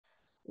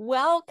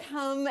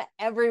Welcome,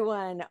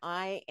 everyone.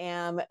 I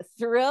am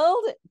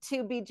thrilled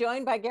to be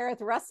joined by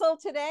Gareth Russell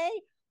today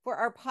for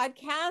our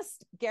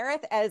podcast.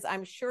 Gareth, as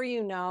I'm sure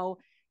you know,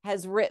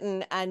 has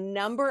written a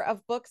number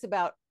of books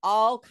about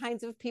all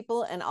kinds of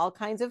people and all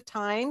kinds of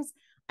times.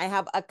 I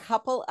have a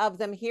couple of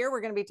them here.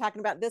 We're going to be talking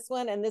about this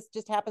one, and this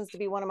just happens to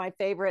be one of my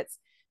favorites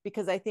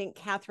because I think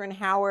Catherine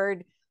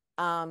Howard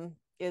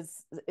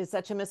is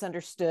such a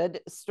misunderstood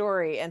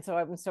story, and so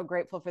I'm so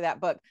grateful for that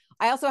book.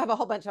 I also have a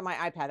whole bunch on my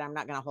iPad. I'm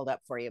not going to hold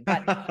up for you,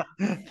 but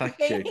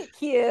thank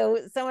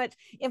you so much.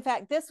 In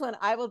fact, this one,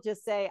 I will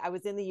just say, I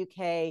was in the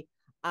UK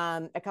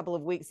a couple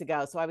of weeks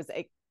ago, so I was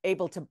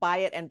able to buy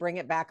it and bring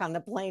it back on the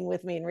plane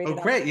with me and read it.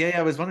 Oh, great. Yeah,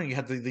 I was wondering you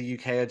had the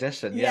UK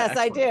edition. Yeah, yes,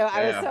 excellent. I do.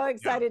 I was so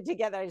excited to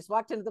get that. I just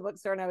walked into the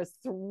bookstore and I was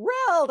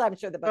thrilled. I'm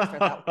sure the bookstore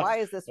thought, why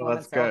is this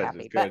woman so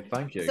happy? That's good.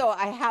 Thank you. So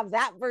I have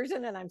that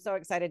version and I'm so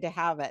excited to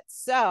have it.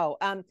 So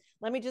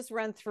let me just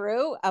run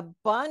through a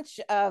bunch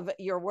of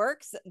your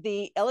works.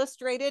 The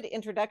illustrated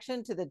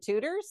introduction to the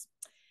Tudors,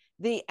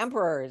 the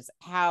Emperors,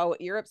 how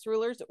Europe's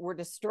rulers were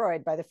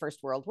destroyed by the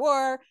First World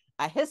War,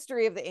 a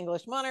history of the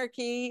English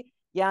monarchy,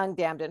 Young,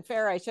 Damned, and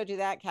Fair. I showed you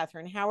that.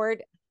 Catherine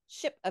Howard.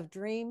 Ship of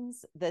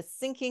Dreams, the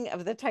sinking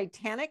of the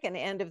Titanic and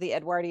end of the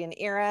Edwardian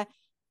era.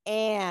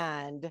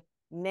 And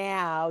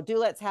now, Do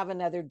Let's Have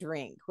Another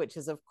Drink, which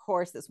is, of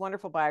course, this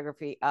wonderful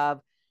biography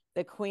of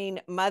the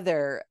Queen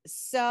Mother.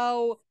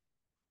 So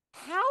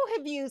how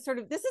have you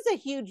this is a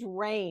huge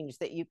range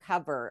that you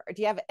cover.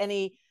 Do you have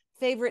any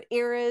favorite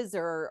eras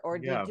or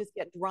do you just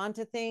get drawn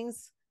to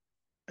things?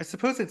 I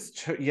suppose it's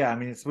true. Yeah, I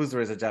mean, I suppose there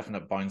is a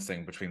definite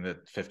bouncing between the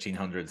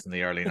 1500s and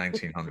the early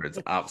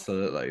 1900s.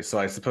 Absolutely. So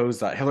I suppose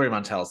that Hilary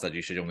Mantel said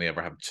you should only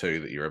ever have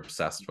two that you're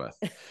obsessed with.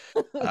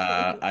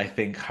 I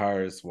think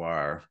hers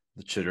were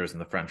the Tudors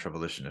and the French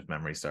Revolution, if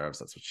memory serves.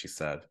 That's what she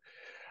said.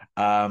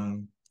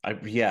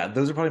 Yeah,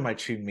 those are probably my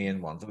two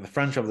main ones. The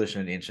French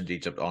Revolution and ancient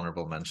Egypt,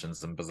 honorable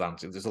mentions, and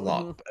Byzantium. There's a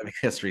lot. I mean,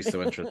 history is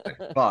so interesting.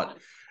 But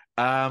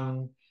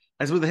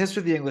I suppose the history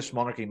of the English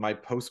monarchy, my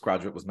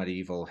postgraduate was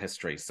medieval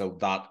history, so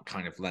that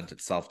kind of lent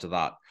itself to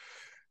that.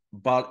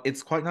 But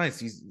it's quite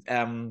nice.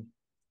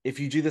 If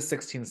you do the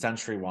 16th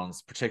century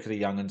ones, particularly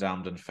Young and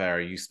Damned and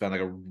Fair, you spend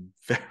like a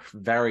very,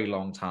 very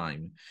long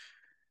time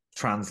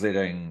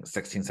translating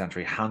 16th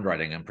century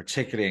handwriting, and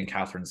particularly in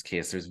Catherine's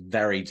case, there's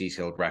very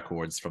detailed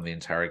records from the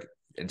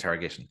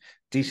interrogation.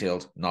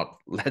 Detailed, not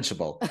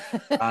legible.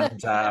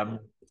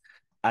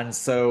 And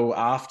so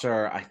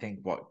after, I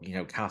think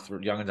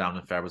Catherine Young and Damned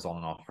and Fair was on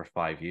and off for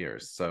 5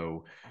 years.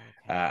 So,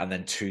 and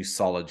then 2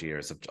 solid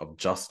years of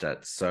just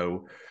it.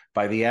 So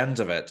by the end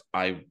of it,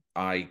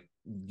 I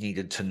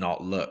needed to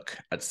not look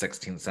at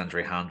 16th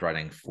century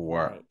handwriting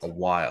for a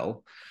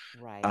while.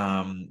 Right.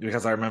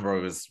 Because I remember I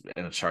was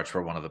in a church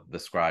where one of the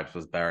scribes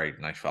was buried,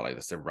 and I felt like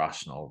this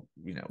irrational,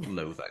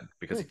 loathing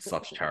because it's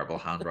such terrible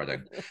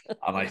handwriting,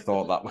 and I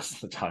thought that was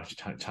the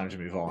time to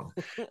move on.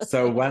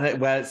 So when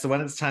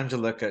it's time to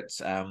look at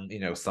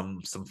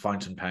some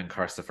fountain pen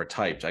cursive or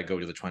typed, I go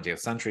to the 20th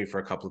century for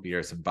a couple of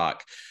years and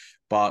back.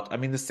 But I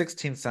mean, the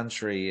 16th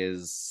century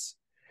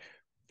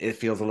it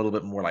feels a little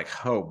bit more like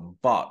home,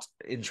 but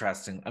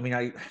interesting. I mean,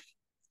 I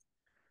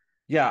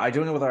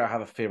don't know whether I have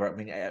a favorite. I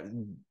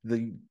mean,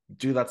 the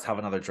Do Let's Have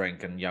Another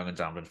Drink and Young and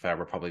Damned and Fair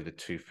were probably the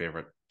two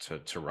favorite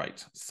to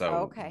write.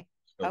 So,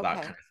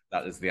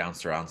 that is the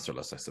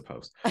answerless, I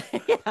suppose.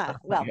 Yeah,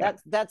 well,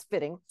 that's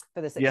fitting for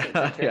the 16th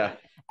century. Yeah.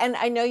 And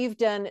I know you've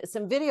done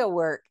some video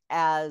work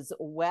as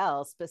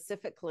well,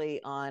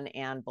 specifically on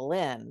Anne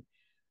Boleyn.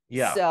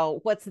 Yeah. So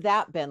what's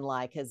that been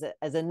like as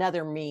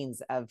another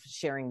means of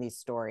sharing these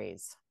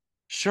stories?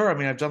 Sure. I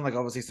mean, I've done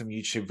obviously some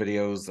YouTube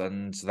videos,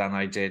 and then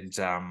I did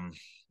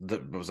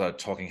was a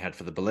talking head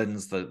for the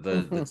Boleyns,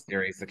 the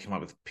series that came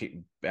out with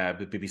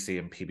BBC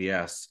and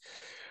PBS.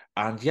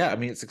 And yeah, I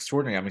mean, it's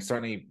extraordinary. I mean,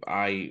 certainly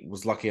I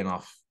was lucky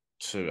enough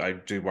I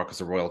do work as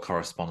a royal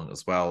correspondent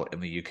as well in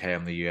the UK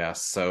and the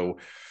US. So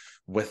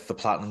with the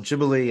Platinum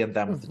Jubilee, and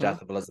then with the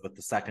death of Elizabeth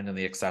II and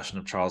the accession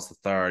of Charles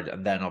III,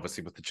 and then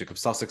obviously with the Duke of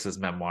Sussex's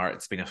memoir,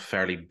 it's been a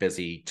fairly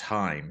busy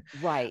time.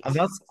 Right. And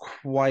that's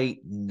quite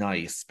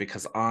nice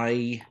because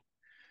I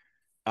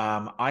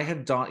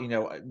had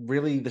done,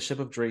 really The Ship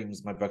of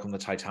Dreams, my book on the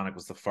Titanic,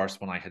 was the first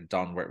one I had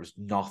done where it was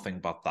nothing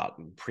but that.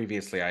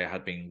 Previously, I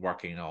had been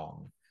working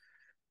on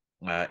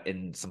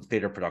in some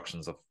theatre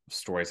productions of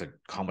stories and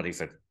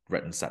comedies I'd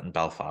written set in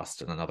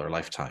Belfast in another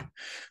lifetime.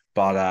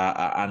 But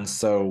and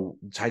so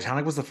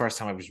Titanic was the first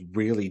time I was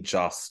really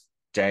just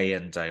day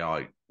in, day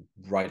out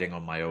writing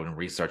on my own and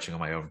researching on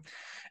my own.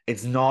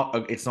 It's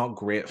not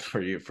great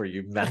for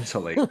you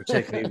mentally,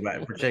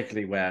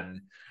 particularly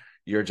when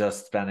you're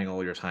just spending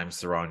all your time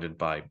surrounded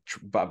by,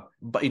 but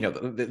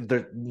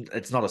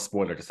it's not a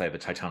spoiler to say the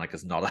Titanic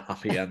is not a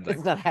happy ending.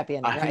 It's not a happy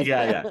ending, right?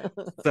 Yeah.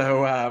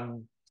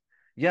 So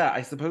yeah,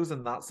 I suppose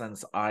in that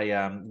sense,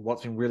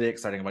 what's been really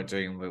exciting about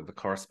doing the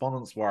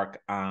correspondence work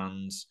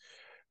and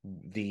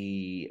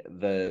the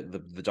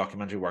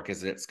documentary work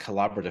is that it's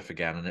collaborative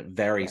again, and it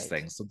varies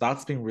things. So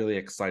that's been really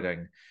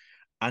exciting.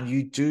 And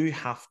you do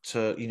have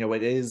to,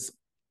 it is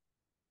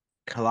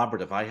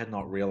collaborative. I had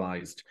not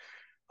realized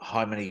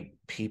how many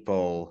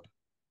people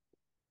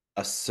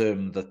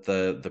assume that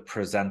the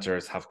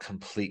presenters have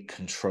complete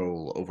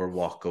control over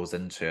what goes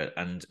into it,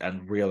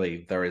 and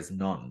really there is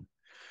none.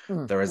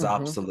 There is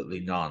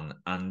absolutely none.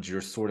 And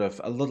you're sort of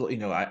a little,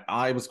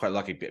 I was quite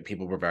lucky.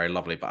 People were very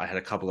lovely, but I had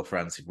a couple of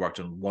friends who'd worked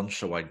on one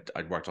show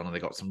I'd worked on, and they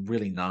got some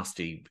really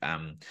nasty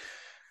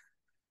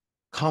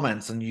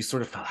comments, and you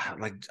sort of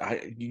like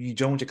you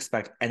don't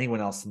expect anyone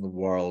else in the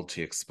world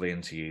to explain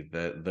to you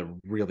the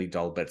really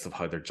dull bits of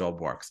how their job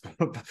works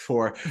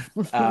before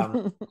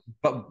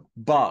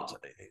but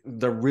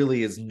there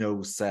really is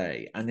no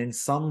say, and in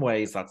some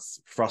ways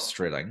that's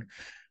frustrating.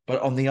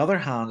 But on the other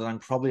hand, and I'm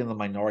probably in the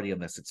minority on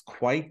this, it's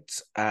quite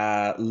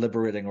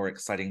liberating or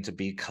exciting to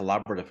be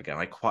collaborative again.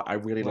 I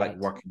really like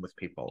working with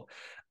people.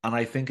 And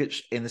I think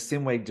it's in the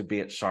same way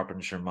debate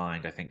sharpens your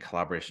mind, I think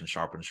collaboration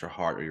sharpens your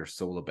heart or your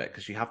soul a bit,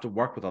 because you have to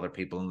work with other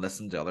people and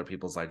listen to other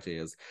people's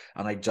ideas.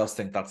 And I just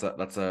think that's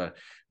a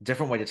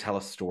different way to tell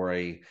a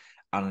story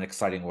and an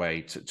exciting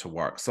way to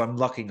work. So I'm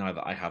lucky now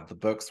that I have the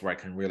books where I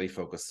can really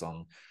focus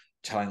on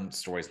telling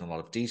stories in a lot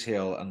of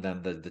detail, and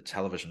then the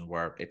television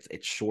where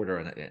it's shorter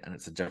and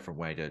it's a different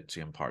way to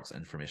impart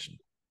information.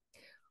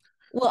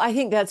 Well, I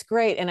think that's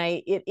great. And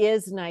it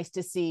is nice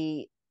to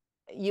see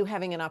you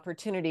having an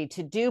opportunity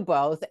to do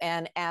both.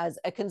 And as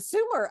a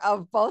consumer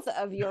of both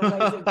of your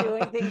ways of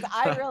doing things,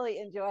 I really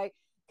enjoy,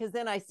 because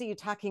then I see you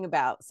talking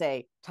about,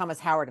 say, Thomas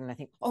Howard, and I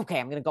think, okay,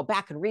 I'm going to go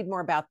back and read more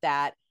about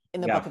that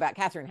in the book about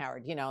Catherine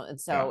Howard, and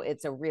so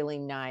it's a really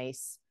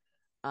nice,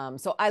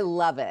 so I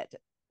love it.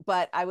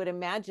 But I would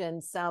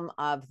imagine some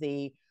of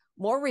the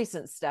more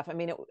recent stuff, I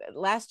mean,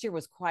 last year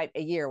was quite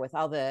a year with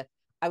all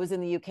I was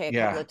in the UK a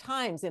couple of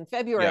times. In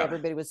February,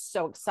 everybody was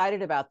so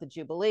excited about the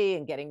Jubilee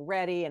and getting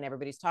ready, and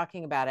everybody's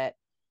talking about it.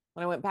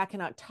 When I went back in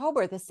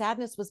October, the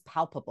sadness was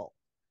palpable.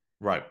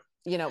 Right.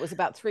 It was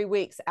about 3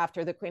 weeks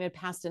after the Queen had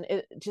passed, and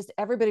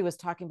everybody was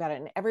talking about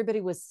it, and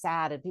everybody was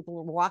sad, and people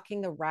were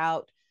walking the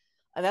route.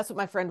 And that's what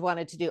my friend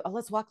wanted to do. Oh,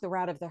 let's walk the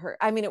route of the hearse.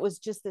 I mean, it was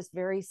just this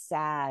very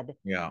sad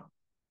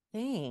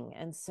thing.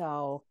 And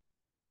so,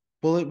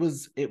 well,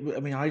 I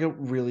mean, I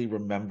don't really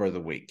remember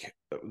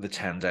the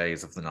 10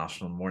 days of the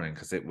national mourning,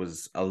 because it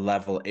was a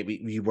level,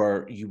 you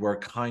were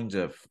kind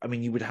of, I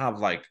mean, you would have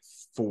like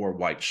 4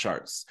 white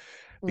shirts,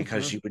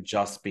 because you would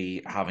just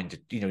be having to,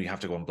 you have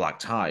to go in black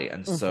tie.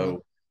 And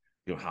so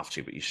you don't have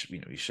to, but you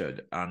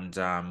should. And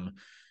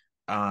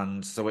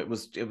so it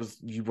was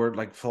you were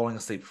like falling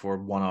asleep for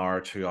 1 hour,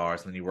 2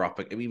 hours, and then you were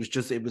up.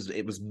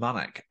 It was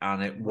manic,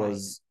 and it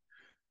was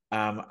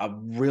a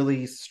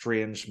really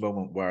strange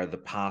moment where the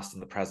past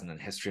and the present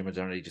and history and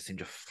modernity just seemed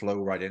to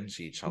flow right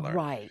into each other.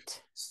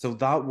 Right. So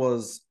that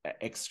was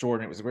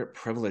extraordinary. It was a great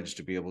privilege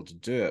to be able to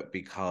do it,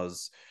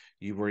 because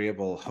you were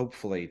able,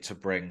 hopefully, to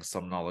bring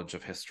some knowledge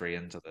of history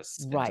into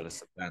this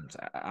event.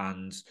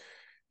 And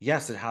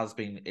yes,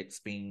 it's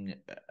been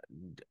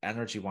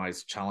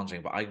energy-wise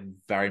challenging, but I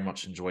very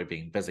much enjoy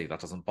being busy.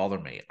 That doesn't bother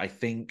me. I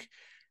think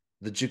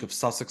the Duke of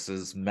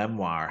Sussex's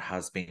memoir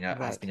has been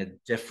a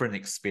different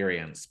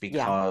experience,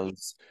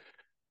 because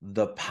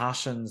the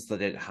passions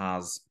that it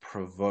has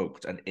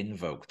provoked and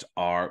invoked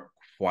are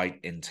quite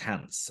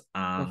intense.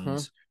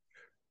 And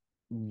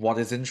what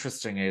is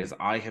interesting is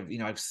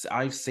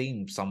I've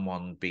seen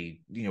someone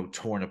be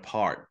torn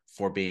apart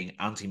for being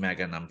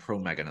anti-Meghan and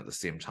pro-Meghan at the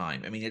same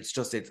time. I mean, it's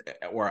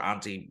or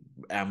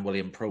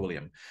anti-William,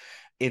 pro-William.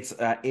 It's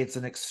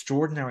an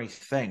extraordinary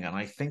thing. And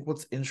I think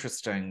what's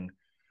interesting,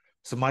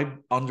 so my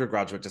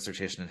undergraduate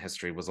dissertation in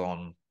history was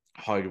on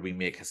how do we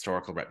make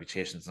historical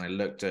reputations, and I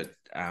looked at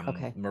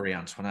Marie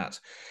Antoinette,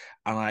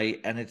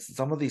 and it's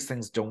some of these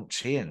things don't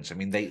change. I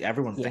mean,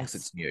 everyone thinks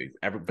it's new,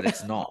 but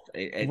it's not.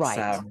 It's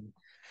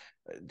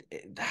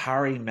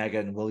Harry,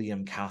 Meghan,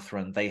 William,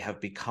 Catherine, they have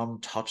become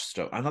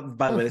touchstone. And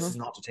by the way, this is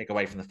not to take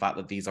away from the fact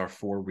that these are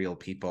 4 real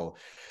people,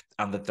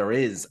 and that there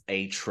is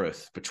a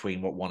truth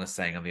between what one is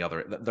saying and the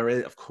other. There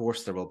is, of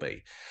course, there will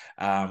be,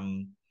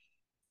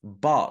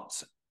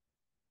 but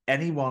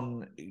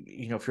anyone,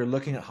 if you're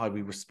looking at how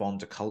we respond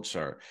to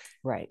culture,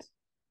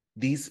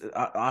 these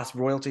us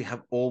royalty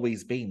have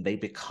always been, they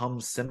become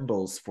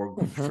symbols for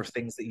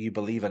things that you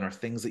believe in or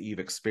things that you've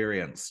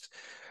experienced.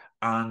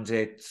 And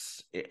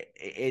it's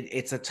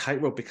a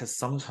tightrope, because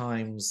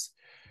sometimes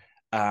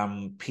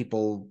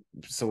people,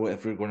 so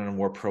if we're going in a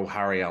more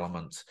pro-Harry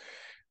element,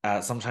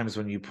 sometimes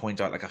when you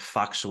point out like a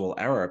factual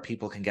error,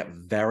 people can get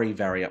very,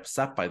 very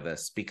upset by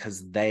this,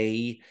 because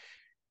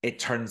it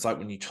turns out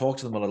when you talk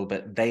to them a little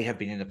bit, they have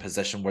been in a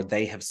position where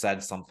they have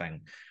said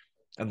something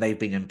and they've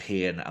been in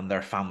pain and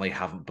their family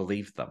haven't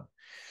believed them.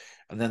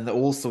 And then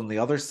also on the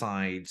other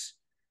side,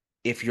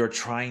 if you're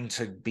trying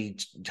to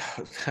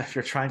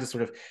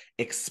sort of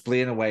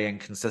explain away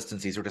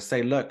inconsistencies, or to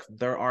say, look,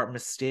 there are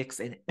mistakes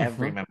in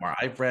every memoir.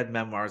 I've read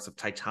memoirs of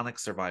Titanic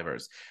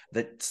survivors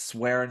that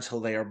swear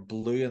until they are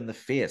blue in the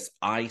face,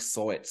 I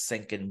saw it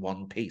sink in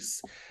one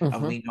piece.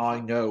 And we now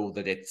know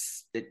that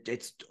it's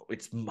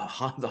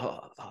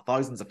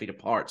thousands of feet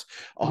apart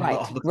on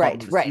the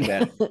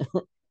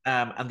seabed.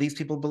 And these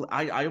people,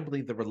 I don't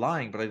believe they were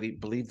lying, but I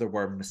believe there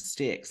were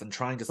mistakes. And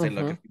trying to say,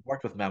 look, if you've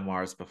worked with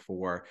memoirs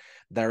before,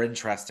 they're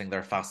interesting,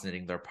 they're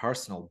fascinating, they're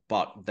personal,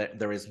 but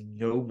there is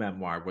no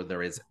memoir where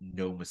there is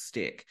no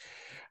mistake.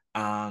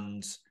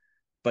 And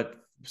but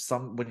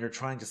when you're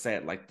trying to say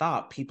it like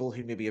that, people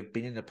who maybe have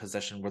been in a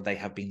position where they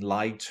have been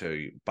lied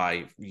to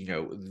by,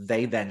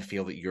 they then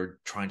feel that you're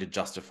trying to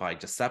justify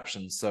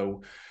deception.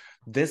 So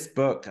this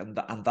book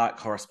and that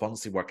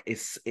correspondency work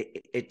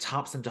it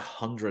taps into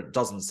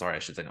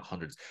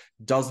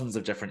dozens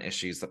of different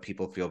issues that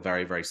people feel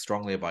very, very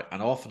strongly about,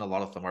 and often a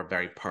lot of them are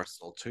very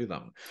personal to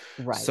them.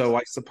 Right. So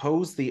I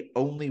suppose the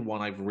only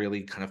one I've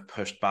really kind of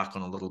pushed back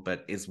on a little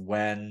bit is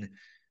when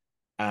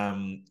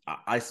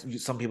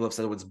some people have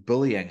said it was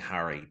bullying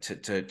Harry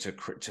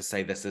to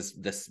say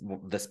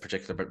this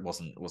particular bit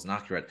wasn't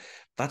accurate.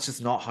 That's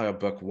just not how a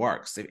book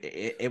works.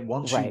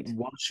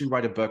 Once you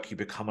write a book, you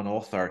become an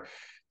author.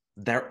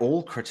 They're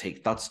all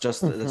critiqued. That's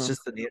just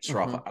the nature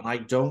of it. And I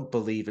don't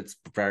believe it's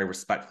very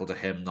respectful to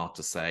him not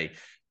to say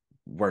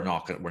we're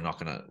not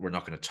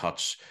gonna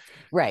touch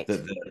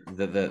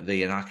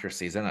the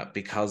inaccuracies in it,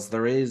 because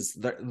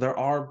there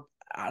are.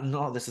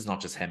 No, this is not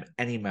just him.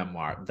 Any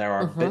memoir, there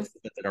are bits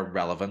of it that are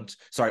relevant.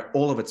 Sorry,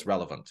 all of it's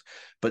relevant,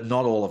 but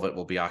not all of it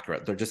will be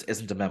accurate. There just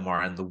isn't a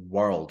memoir in the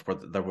world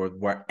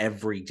where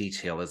every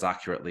detail is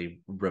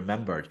accurately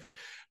remembered.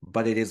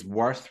 But it is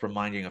worth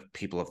reminding of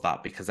people of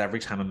that, because every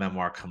time a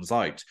memoir comes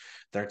out,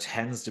 there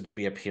tends to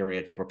be a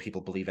period where people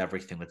believe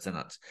everything that's in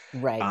it.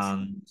 Right.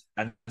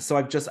 And so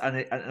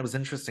it was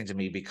interesting to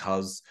me,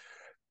 because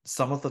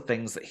some of the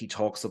things that he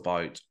talks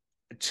about,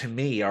 to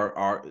me,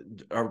 are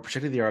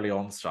particularly the early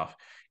on stuff,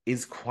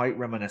 is quite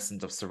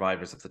reminiscent of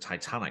survivors of the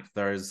Titanic.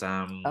 There's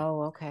there's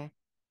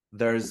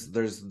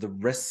the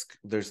risk,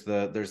 there's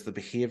the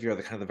behavior,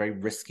 the kind of the very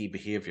risky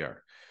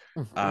behavior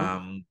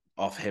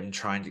of him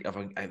trying to.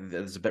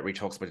 There's a bit where he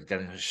talks about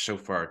getting his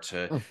chauffeur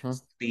to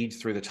speed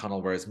through the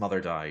tunnel where his mother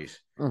died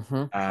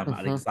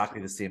at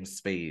exactly the same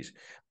speed.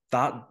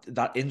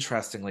 That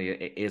interestingly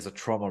is a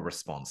trauma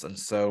response, and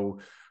so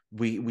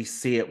we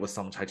see it with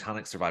some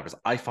Titanic survivors.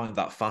 I find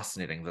that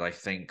fascinating, that I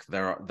think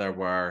there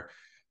were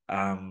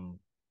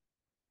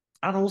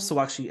and also,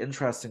 actually,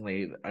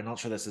 interestingly, I'm not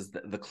sure this is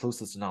the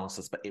closest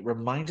analysis, but it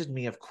reminded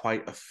me of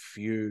quite a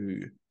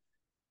few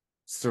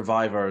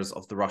survivors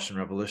of the Russian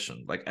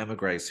Revolution, like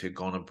emigres who'd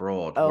gone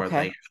abroad, where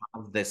they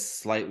have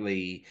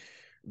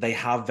they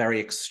have very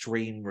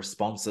extreme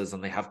responses,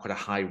 and they have quite a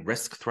high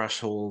risk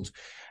threshold.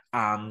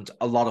 And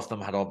a lot of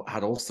them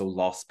had also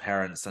lost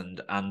parents. And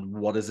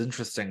what is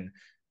interesting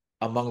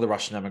among the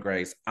Russian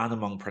emigres and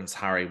among Prince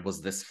Harry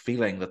was this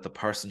feeling that the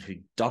person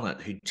who'd done it,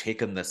 who'd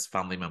taken this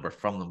family member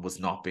from them, was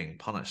not being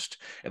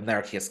punished. In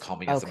their case,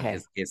 communism. In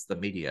his case, the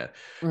media.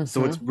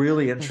 So it's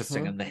really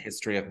interesting in the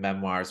history of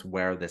memoirs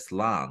where this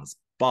lands.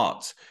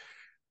 But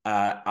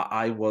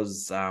I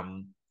was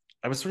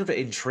sort of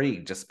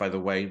intrigued just by the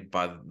way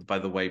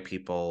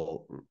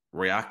people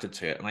reacted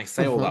to it. And I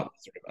say all that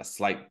with sort of a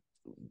slight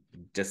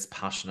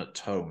dispassionate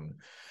tone,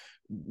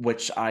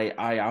 which I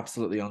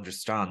absolutely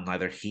understand.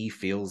 Neither he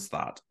feels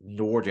that,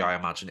 nor do I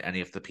imagine any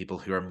of the people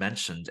who are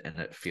mentioned in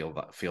it feel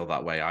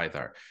that way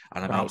either.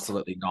 And I'm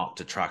absolutely not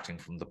detracting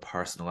from the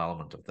personal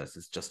element of this.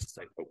 It's just to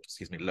say,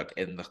 look,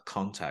 in the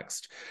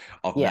context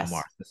of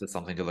memoir, this is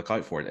something to look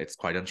out for. It's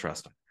quite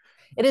interesting.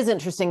 It is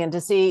interesting, and to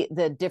see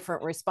the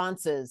different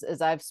responses,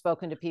 as I've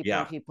spoken to people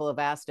and people have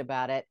asked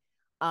about it.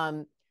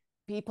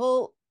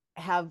 People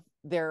have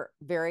their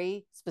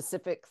very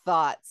specific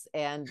thoughts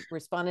and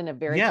respond in a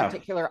very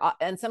particular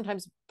and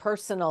sometimes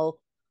personal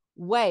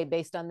way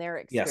based on their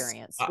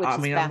experience, which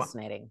is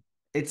fascinating.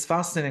 It's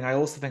fascinating. I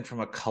also think, from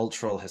a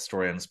cultural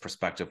historian's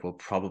perspective, we'll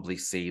probably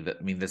see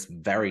that.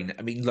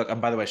 Look,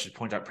 and by the way, I should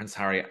point out Prince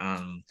Harry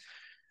and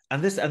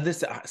this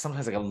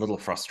sometimes I get a little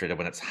frustrated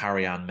when it's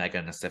Harry and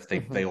Meghan, as if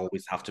they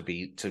always have to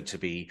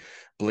be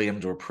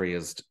blamed or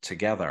praised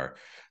together.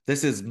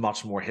 This is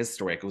much more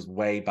historic. It goes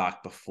way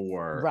back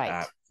before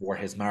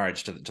his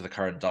marriage to the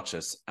current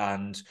Duchess.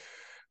 But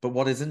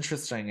what is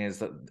interesting is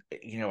that,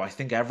 I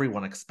think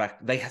everyone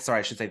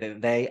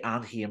they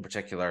and he in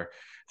particular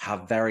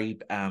have very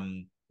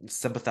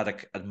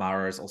sympathetic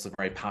admirers, also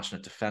very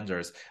passionate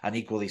defenders, and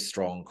equally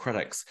strong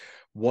critics.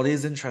 What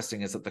is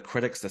interesting is that the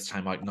critics this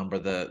time outnumber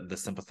the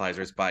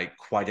sympathizers by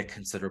quite a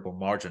considerable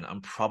margin,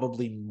 and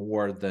probably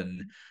more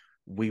than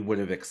we would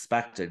have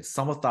expected.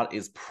 Some of that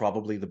is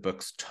probably the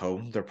book's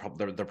tone. There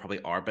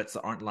probably are bits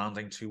that aren't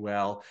landing too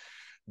well.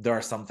 There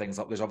are some things.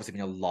 There's obviously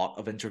been a lot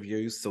of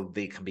interviews, so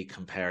they can be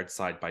compared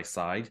side by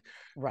side.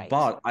 Right.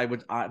 But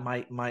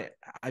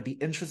I'd be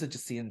interested to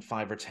see in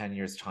 5 or 10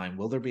 years' time,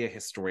 will there be a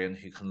historian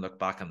who can look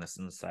back on this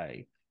and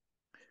say,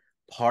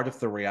 part of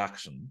the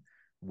reaction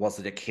was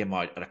that it came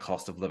out at a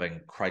cost of living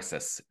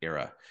crisis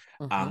era,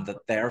 and that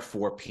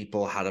therefore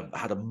people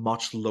had a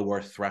much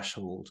lower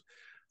threshold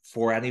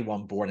for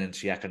anyone born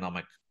into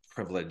economic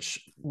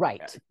privilege.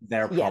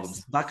 Their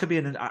problems. That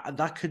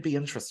could be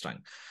interesting.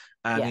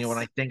 And and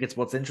I think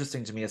what's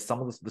interesting to me is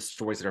some of the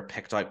stories that are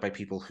picked out by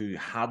people who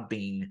had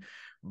been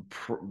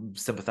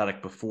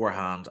sympathetic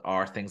beforehand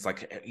are things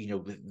like, you know,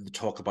 the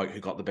talk about who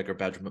got the bigger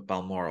bedroom at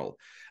Balmoral,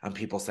 and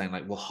people saying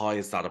like, well, how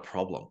is that a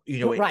problem? You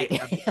know, Right.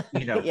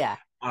 you know, Yeah.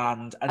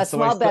 and A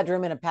so I small still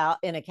bedroom in a castle.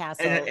 in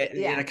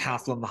Yeah. a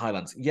castle in the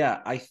Highlands.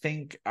 Yeah, I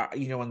think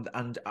you know,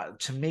 and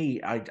to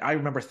me, I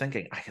remember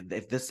thinking,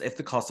 if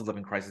the cost of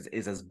living crisis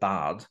is as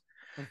bad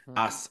Mm-hmm.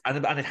 as and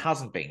it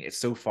hasn't been. It's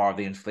so far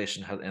the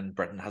inflation in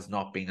Britain has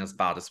not been as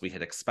bad as we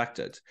had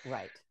expected.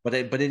 Right. But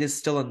it is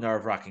still a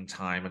nerve-wracking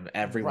time, and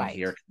everyone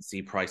here Right. can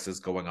see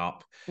prices going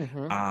up.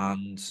 Mm-hmm.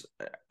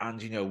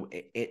 And you know,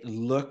 it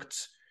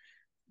looked,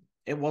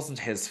 it wasn't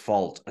his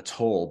fault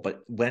at all.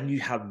 But when you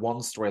had one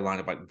storyline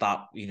about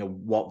that, you know,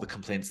 what the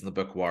complaints in the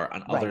book were,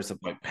 and Right. others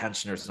about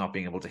pensioners not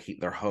being able to heat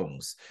their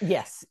homes,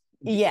 Yes.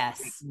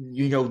 Yes.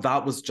 you know,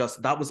 that was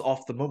just, that was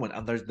off the moment,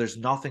 and there's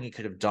nothing he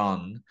could have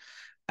done.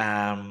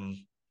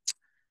 Um,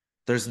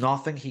 there's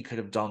nothing he could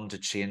have done to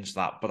change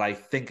that, but I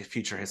think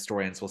future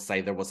historians will say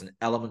there was an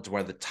element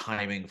where the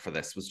timing for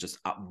this was just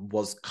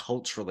was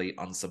culturally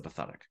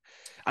unsympathetic.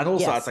 And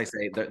also, as Yes. I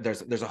say,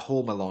 there's a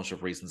whole melange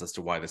of reasons as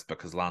to why this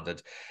book has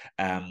landed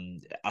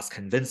as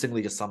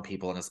convincingly to some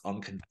people and as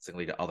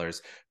unconvincingly to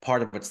others.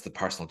 Part of it's the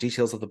personal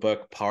details of the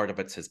book, part of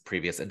it's his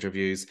previous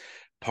interviews,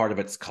 part of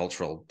it's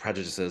cultural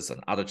prejudices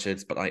and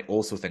attitudes, but I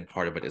also think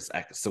part of it is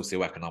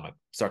socioeconomic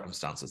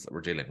circumstances that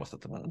we're dealing with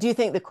at the Do minute. you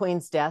think the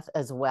Queen's death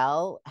as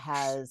well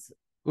has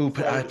Oh,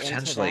 played into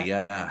potentially,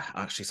 that? yeah.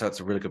 Actually, so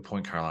it's a really good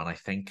point, Caroline. I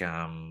think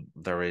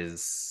there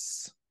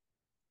is,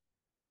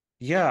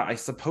 yeah, I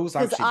suppose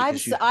Because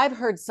actually because I've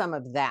heard some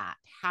of that.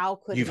 How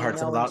could you've he, heard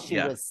some of knowing that, she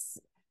yeah. was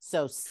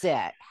so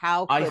sick,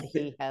 how I could th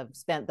he have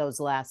spent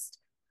those last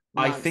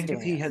I months think if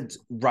doing he this?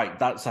 had, right,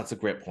 that's a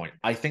great point.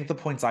 I think the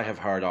points I have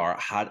heard are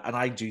had, and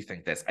I do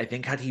think this. I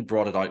think had he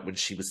brought it out when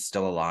she was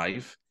still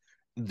alive,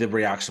 the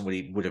reaction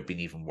would have been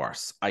even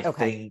worse. I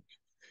Okay. think,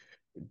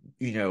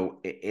 you know,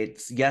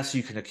 it's, yes,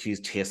 you can accuse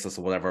tasteless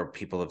or whatever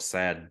people have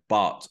said,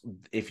 but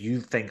if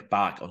you think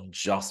back on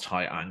just how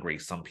angry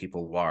some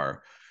people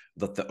were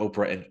that the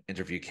Oprah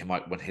interview came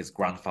out when his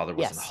grandfather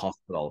was in Yes.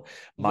 hospital,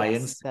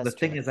 Yes, the that's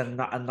thing true. is, a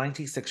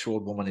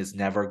 96-year-old woman is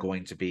never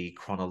going to be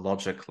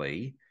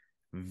chronologically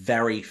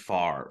very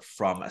far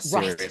from a Right.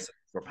 serious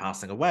for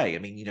passing away. I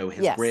mean, you know,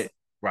 his great Yes.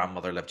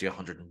 grandmother lived to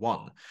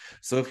 101.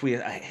 So if we,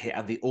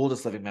 and the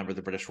oldest living member of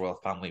the British royal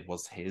family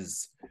was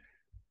his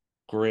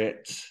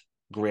great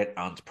great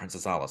aunt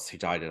Princess Alice, who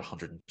died at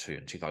 102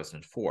 in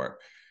 2004.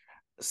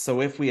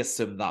 So if we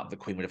assume that the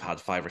Queen would have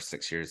had 5 or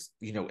 6 years,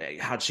 you know,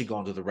 had she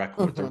gone to the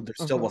record, Hmm. there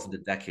still Hmm. wasn't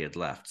a decade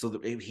left.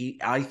 So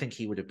I think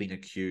he would have been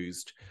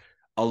accused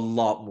a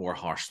lot more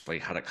harshly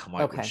had it come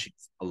out when Okay.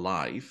 she's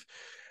alive.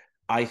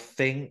 I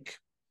think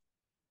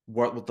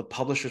what the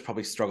publishers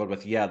probably struggled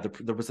with, yeah,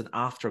 there was an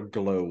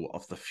afterglow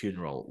of the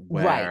funeral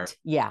Right.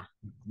 Yeah.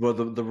 where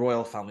the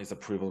royal family's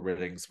approval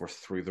ratings were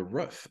through the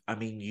roof. I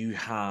mean, you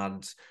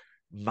had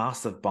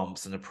massive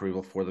bumps in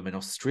approval for them in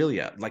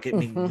Australia. Like, I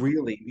mean, Hmm.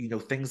 really, you know,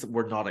 things that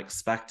were not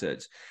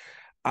expected.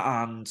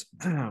 And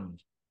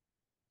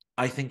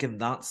I think in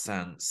that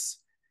sense,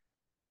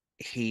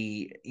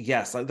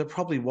 yes, like there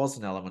probably was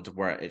an element of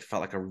where it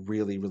felt like a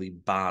really, really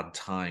bad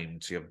time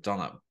to have done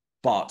it.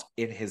 But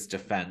in his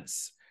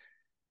defense,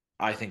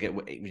 I think you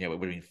know, it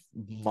would have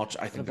been much.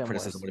 I Would have think the been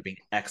criticism worse. would have been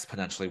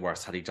exponentially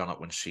worse had he done it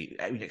when she.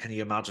 I mean, can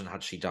you imagine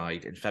had she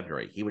died in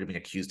February? He would have been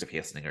accused of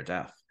hastening her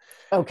death.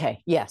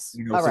 Okay. Yes.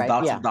 You know, All so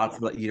right. Yeah. that's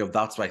what, you know,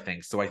 that's what I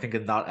think. So I think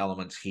in that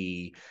element,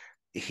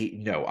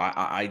 no,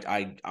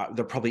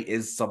 there probably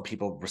is some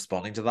people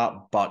responding to that,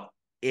 but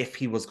if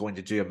he was going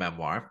to do a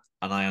memoir,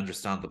 and I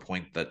understand the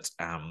point that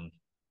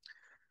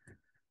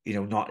you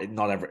know,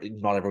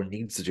 not everyone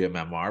needs to do a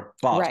memoir,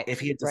 but Right. if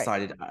he had Right.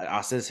 decided,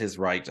 as is his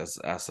right as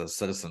a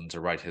citizen to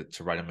write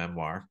a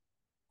memoir,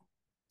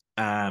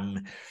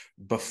 um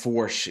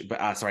before she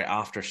but sorry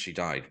after she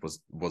died was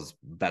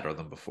better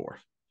than before.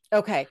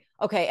 Okay.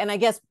 Okay. And I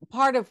guess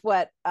part of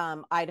what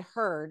I'd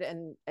heard,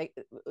 and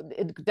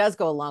it does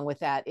go along with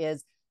that,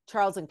 is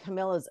Charles and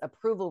Camilla's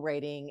approval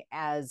rating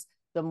as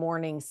the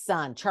morning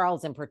sun,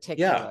 Charles in Yeah,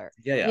 particular,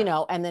 yeah,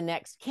 yeah, and the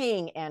next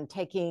king, and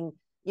taking,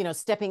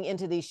 stepping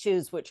into these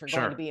shoes, which are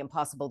going to sure, be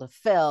impossible to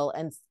fill,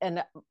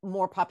 and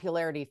more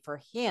popularity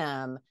for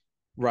him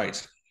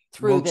right.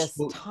 through well, this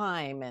well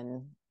time.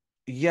 And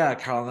yeah,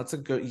 Carolyn, that's a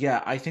good,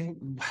 yeah, I think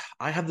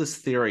I have this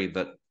theory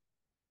that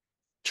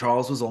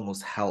Charles was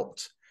almost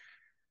helped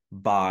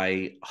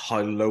by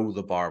how low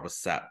the bar was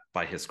set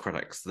by his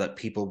critics, that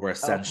people were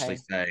essentially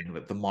okay. saying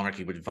that the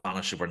monarchy would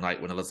vanish overnight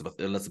when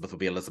Elizabeth would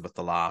be Elizabeth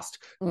the last.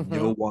 Mm-hmm.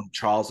 No one,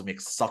 Charles would make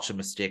such a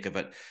mistake of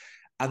it.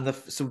 And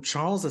so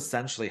Charles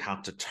essentially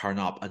had to turn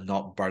up and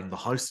not burn the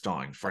house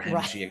down for him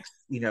Right. to,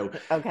 you know,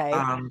 Okay.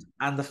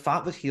 and the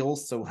fact that he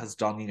also has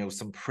done, you know,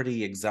 some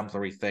pretty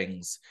exemplary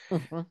things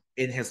Mm-hmm.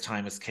 in his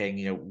time as king.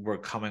 You know, we're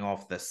coming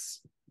off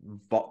this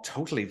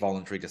totally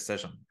voluntary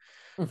decision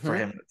for Mm-hmm.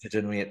 him to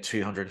donate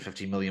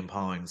 £250 million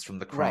from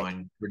the Right.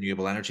 Crown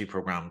Renewable Energy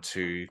Programme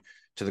to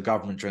to the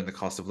government during the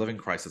cost of living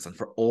crisis, and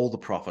for all the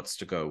profits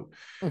to go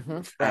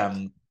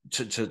Right.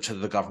 to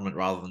the government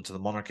rather than to the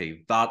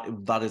monarchy.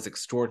 That is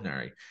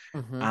extraordinary.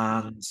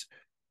 And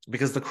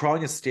because the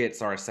crown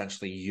estates are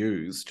essentially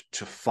used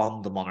to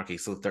fund the monarchy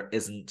so that there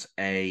isn't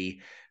a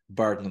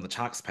burden on the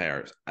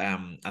taxpayers,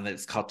 and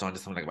it's cut down to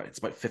something like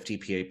about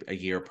 50p a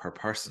year per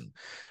person,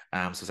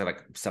 so say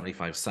like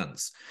 75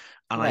 cents.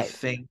 And I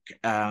think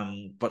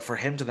but for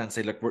him to then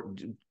say, look,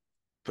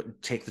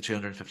 take the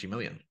 250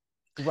 million,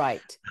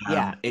 right,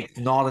 yeah, it's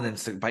not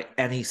by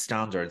any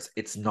standards,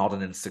 it's not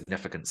an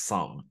insignificant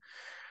sum.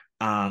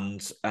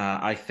 And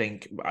I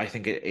think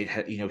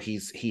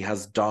he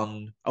has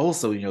done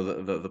also,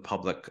 the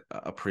public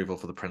approval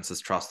for the Prince's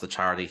Trust, the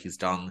charity he's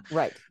done.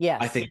 right, yes,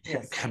 I think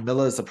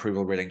Camilla's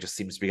approval rating just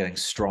seems to be getting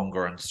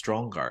stronger and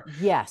stronger.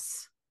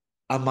 Yes.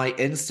 And my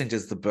instinct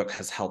is the book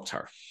has helped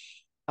her.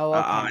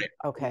 Oh,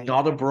 okay.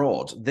 Not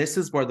abroad. This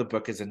is where the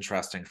book is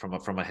interesting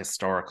from a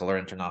historical or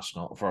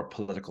international, for a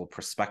political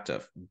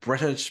perspective.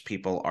 British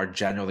people are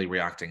generally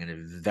reacting in a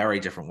very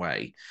different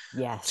way,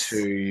 yes,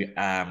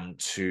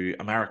 to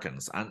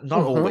Americans, and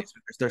not always.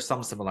 There's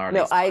some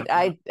similarities. No,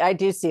 I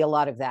do see a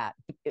lot of that.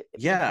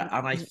 Yeah,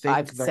 and I think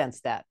I've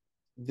sensed that.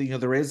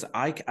 There is,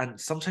 and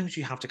sometimes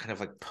you have to kind of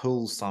like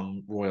pull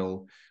some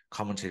royal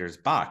commentators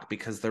back,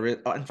 because there is,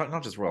 in fact,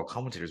 not just royal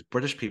commentators,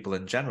 British people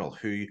in general,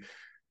 who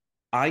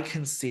I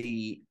can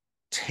see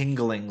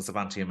tinglings of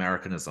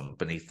anti-Americanism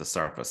beneath the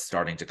surface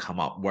starting to come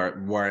up,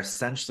 where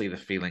essentially the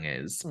feeling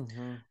is,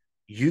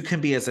 you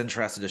can be as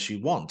interested as you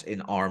want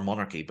in our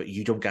monarchy, but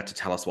you don't get to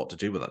tell us what to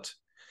do with it.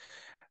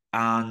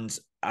 And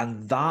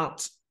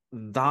that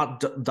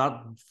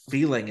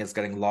feeling is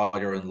getting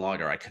louder and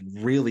louder. I can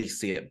really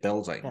see it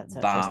building.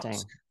 That's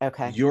interesting.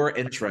 Okay. Your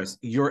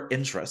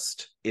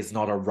interest is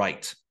not a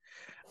right.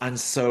 And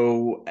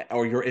so,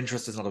 or your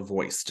interest is not a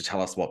voice to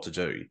tell us what to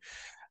do.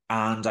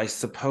 And I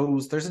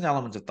suppose there's an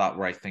element of that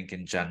where I think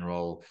in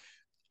general,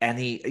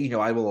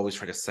 I will always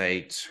try to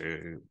say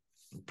to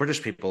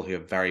British people who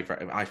have very,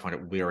 very, I find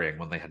it wearying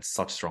when they had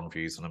such strong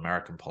views on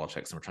American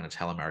politics and were trying to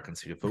tell Americans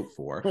who to vote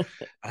for. And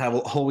I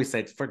will always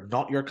say, for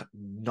not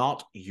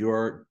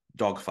your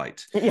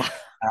dogfight. Yeah.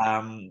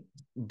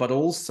 But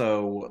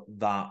also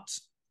that,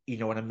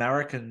 an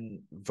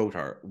American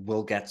voter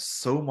will get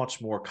so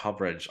much more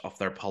coverage of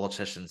their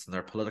politicians and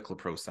their political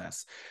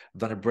process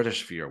than a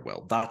British viewer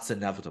will. That's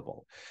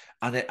inevitable.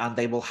 And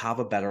they will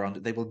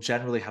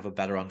generally have a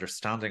better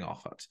understanding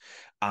of it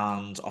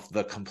and of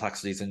the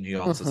complexities and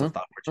nuances of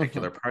that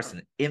particular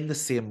person. In the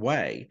same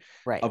way,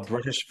 a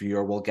British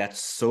viewer will get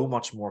so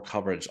much more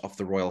coverage of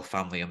the royal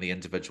family and the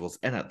individuals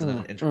in it than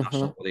an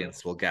international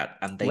audience will get.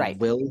 And they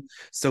will.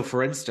 So,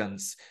 for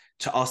instance,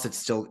 to us, it's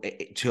still,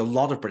 to a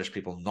lot of British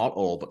people, not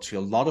all, but to a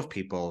lot of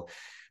people,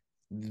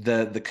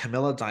 the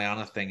Camilla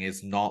Diana thing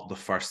is not the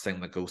first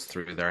thing that goes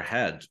through their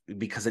head,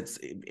 because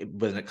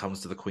when it comes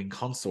to the Queen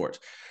Consort,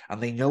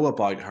 and they know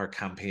about her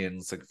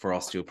campaigns for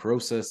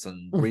osteoporosis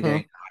and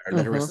breeding, her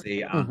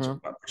literacy, and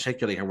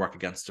particularly her work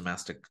against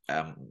domestic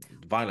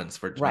violence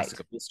for domestic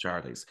abuse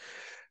charities.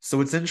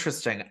 So it's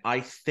interesting.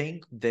 I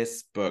think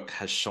this book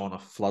has shone a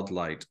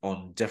floodlight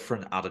on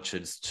different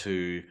attitudes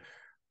to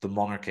the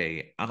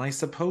monarchy. And I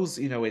suppose,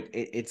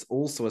 it's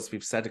also, as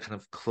we've said, to kind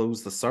of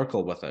close the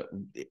circle with it,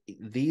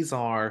 this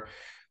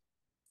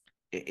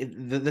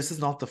is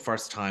not the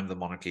first time the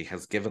monarchy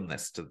has given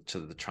this to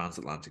the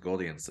transatlantic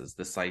audiences,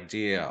 this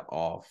idea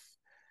of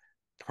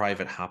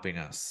private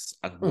happiness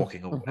and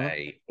walking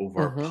away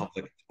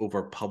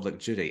over public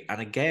duty. And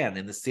again,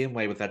 in the same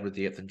way with Edward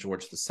VIII and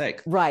George VI.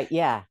 Right,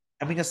 yeah.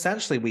 I mean,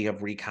 essentially, we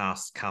have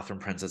recast Catherine,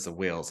 Princess of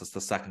Wales, as the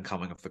second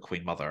coming of the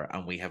Queen Mother,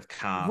 and we have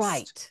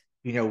cast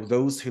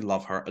those who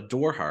love her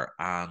adore her,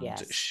 and I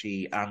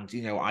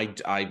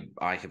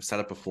have said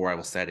it before, I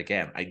will say it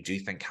again, I do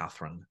think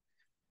Catherine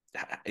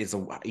is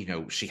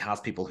she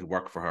has people who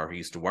work for her who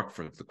used to work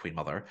for the Queen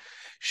Mother.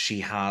 She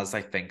has,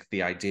 I think,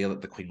 the idea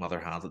that the Queen Mother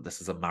has, that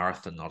this is a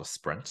marathon, not a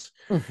sprint.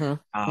 And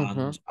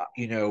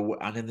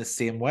and in the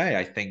same way,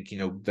 I think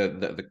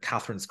the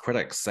Catherine's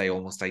critics say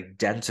almost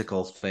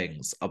identical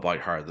things about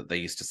her that they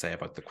used to say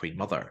about the Queen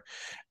Mother,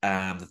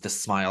 that the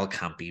smile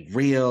can't be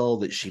real,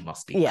 that she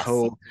must be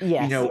cold,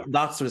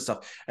 that sort of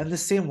stuff. And the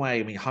same way,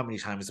 I mean, how many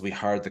times have we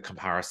heard the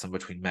comparison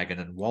between Meghan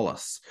and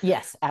Wallace?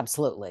 Yes,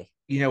 absolutely.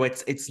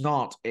 It's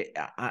not.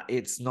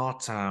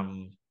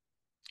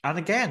 And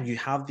again, you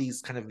have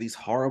these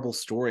horrible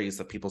stories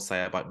that people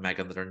say about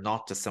Meghan that are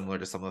not dissimilar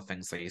to some of the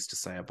things they used to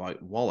say about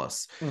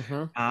Wallace.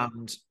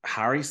 And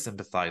Harry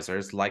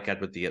sympathizers, like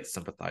Edward VIII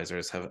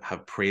sympathizers,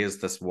 have praised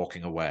this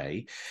walking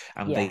away,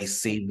 and they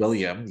see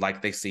William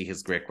like they see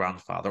his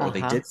great-grandfather, or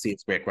they did see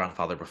his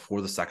great-grandfather before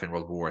the Second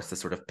World War, as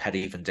this sort of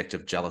petty,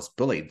 vindictive, jealous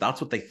bully.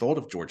 That's what they thought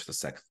of George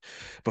VI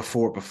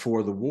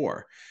before the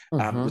war.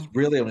 It was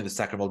really only the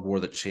Second World War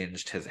that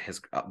changed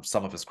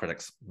some of his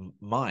critics'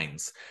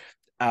 minds.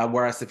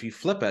 Whereas if you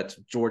flip it,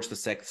 George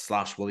VI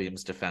 /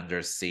 William's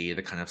defenders see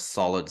the kind of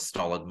solid,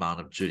 stolid man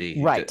of duty.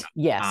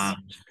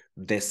 And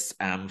this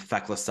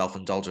feckless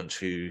self-indulgent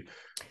who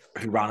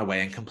who ran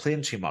away and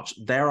complained too much.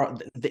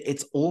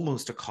 It's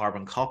almost a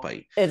carbon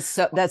copy. That's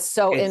so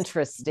It's,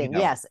 interesting.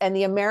 Yes. And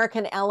the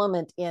American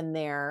element in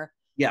there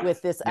yeah,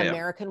 with this yeah,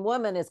 American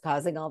woman is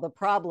causing all the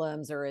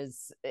problems, or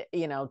is,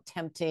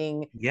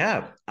 tempting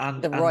yeah,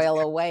 the royal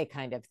away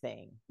kind of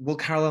thing. well,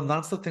 Carolyn,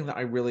 that's the thing that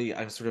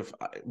I'm sort of.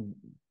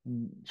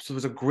 So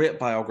there's a great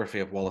biography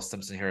of Wallace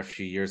Simpson here a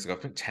few years ago, I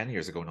think 10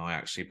 years ago now,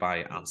 actually,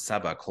 by Anne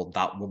Seba, called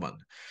That Woman.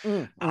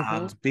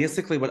 And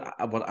basically, what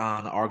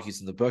Anne argues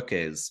in the book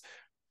is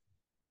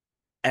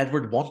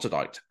Edward wanted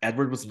out.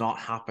 Edward was not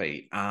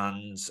happy,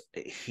 and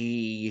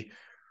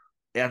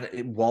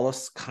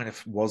Wallace kind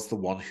of was the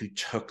one who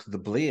took the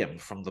blame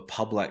from the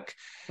public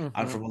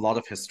and from a lot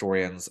of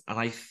historians. And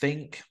I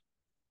think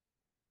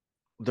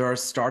there are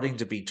starting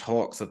to be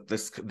talks that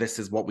this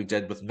is what we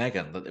did with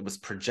Meghan, that it was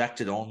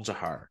projected onto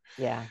her,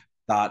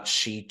 that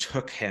she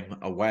took him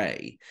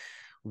away,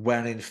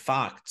 when in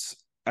fact,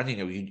 and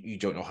you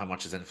don't know how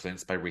much is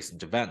influenced by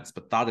recent events,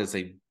 but that is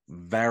a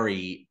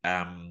very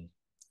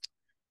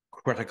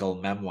critical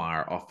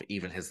memoir of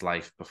even his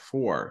life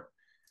before.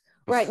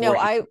 Right. No,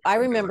 I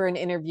remember an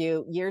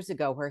interview years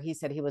ago where he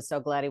said he was so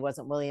glad he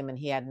wasn't William and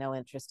he had no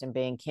interest in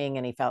being king,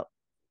 and he felt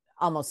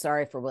almost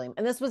sorry for William.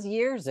 And this was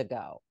years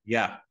ago.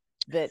 Yeah.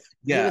 That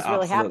he was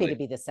really happy to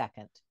be the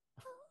second.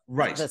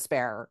 Right. The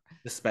spare.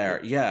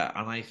 Yeah.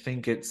 And I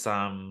think it's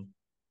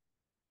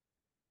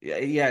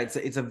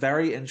it's a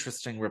very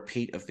interesting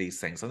repeat of these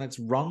things, and it's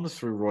run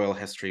through royal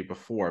history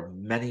before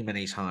many,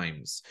 many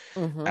times.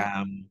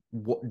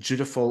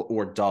 Dutiful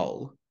or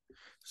dull,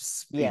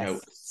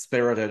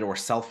 spirited or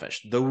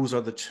selfish. Those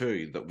are the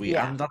two that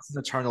and that's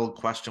an eternal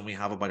question we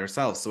have about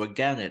ourselves. So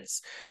again,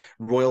 it's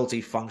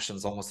royalty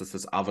functions almost as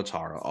this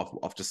avatar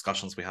of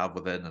discussions we have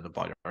within and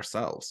about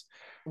ourselves.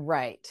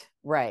 Right.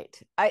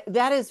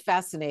 That is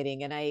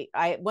fascinating. And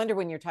I wonder,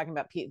 when you're talking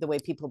about the way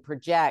people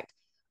project,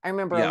 I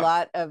remember a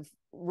lot of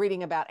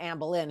reading about Anne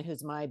Boleyn,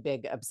 who's my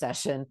big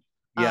obsession.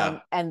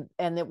 And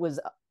it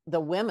was the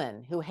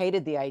women who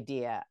hated the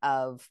idea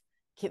of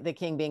the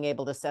king being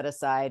able to set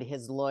aside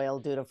his loyal,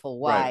 dutiful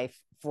wife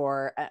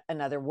for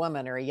another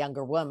woman or a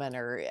younger woman,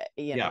 or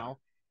know.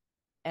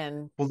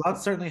 And well, that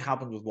certainly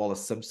happened with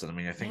Wallace Simpson. I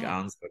mean, I think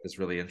Anne's book is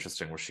really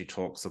interesting, where she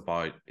talks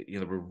about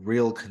there were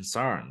real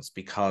concerns,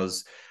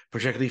 because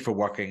particularly for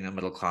working and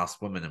middle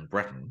class women in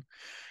Britain,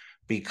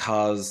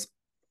 because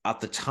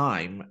at the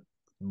time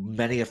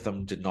many of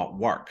them did not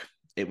work.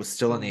 It was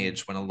still an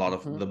age when a lot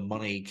of the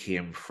money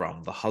came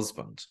from the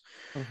husband.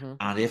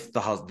 And if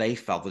they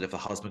felt that if the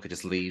husband could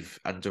just leave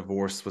and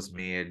divorce was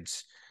made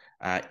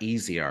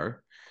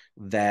easier,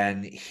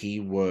 then he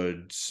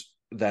would,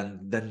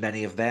 then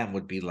many of them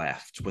would be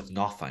left with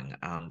nothing.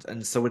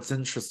 And so it's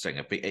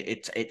interesting.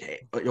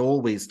 It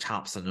always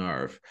taps a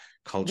nerve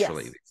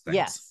culturally.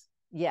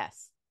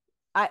 Yes.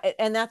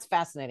 And that's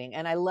fascinating.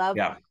 And I love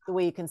the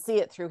way you can see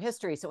it through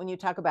history. So when you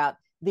talk about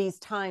these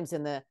times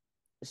in the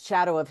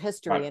shadow of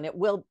history, and it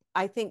will,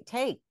 I think,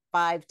 take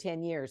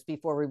 5-10 years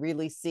before we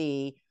really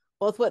see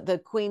both what the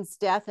Queen's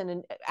death,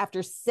 and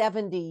after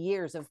 70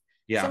 years of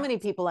so many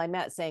people I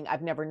met saying,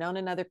 I've never known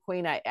another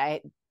Queen.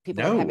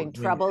 People are having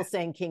trouble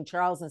saying King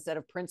Charles instead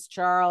of Prince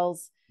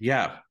Charles.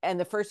 And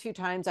the first few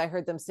times I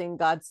heard them sing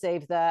God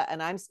Save the,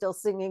 and I'm still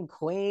singing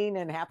Queen,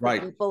 and half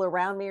the people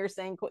around me are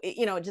saying,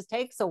 it just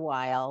takes a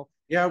while.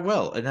 Yeah, it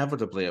will.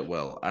 Inevitably it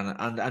will.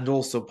 And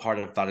also part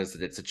of that is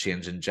that it's a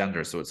change in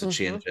gender. So it's a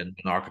change in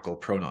monarchical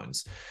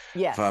pronouns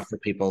for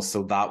people.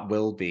 So that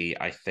will be,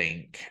 I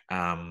think,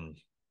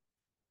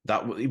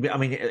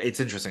 it's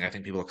interesting. I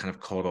think people are kind of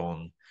caught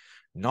on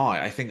now.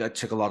 I think that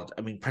took a lot.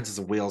 Princess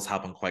of Wales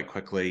happened quite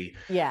quickly.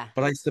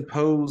 But I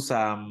suppose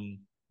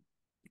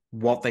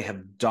what they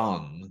have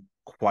done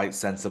quite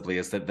sensibly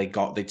is that they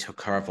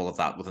took care of all of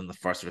that within the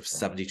first sort of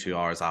 72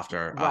 hours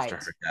after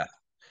her death.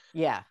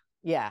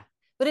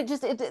 But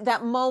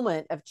that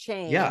moment of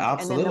change, and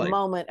then the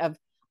moment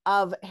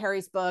of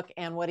Harry's book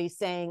and what he's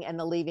saying and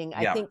the leaving,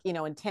 I think,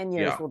 in 10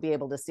 years we'll be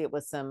able to see it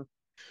with some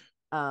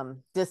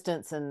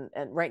distance, and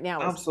right now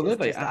it's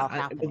just all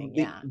happening.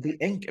 The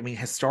ink,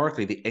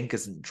 historically the ink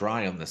isn't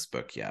dry on this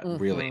book yet,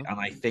 really, and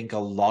I think a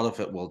lot of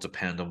it will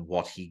depend on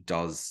what he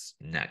does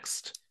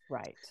next.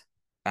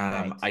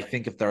 I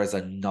think if there is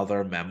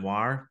another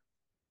memoir,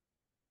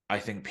 I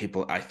think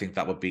people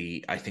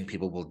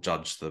will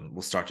judge them,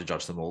 will start to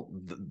judge them all,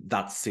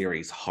 that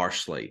series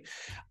harshly.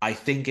 I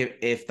think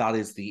if that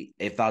is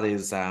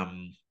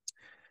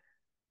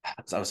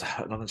that was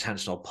an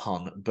unintentional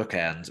pun,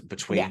 bookend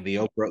between the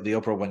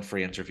Oprah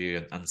Winfrey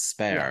interview and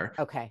Spare.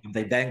 And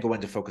they then go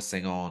into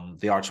focusing on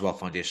the Archewell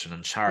Foundation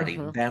and charity.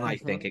 Then I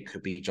think it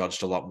could be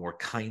judged a lot more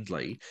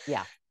kindly.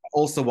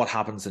 Also, what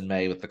happens in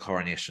May with the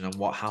coronation, and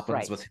what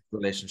happens with his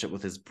relationship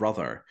with his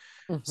brother.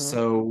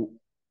 So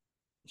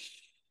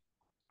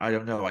I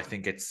don't know. I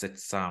think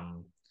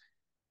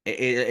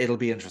it'll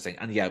be interesting.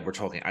 And we're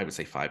talking, I would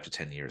say, 5 to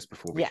 10 years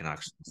before we can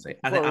actually say.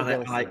 And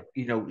I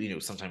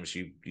sometimes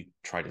you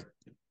try to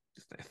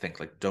think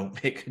like don't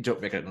make it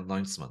an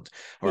announcement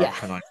or a Yeah.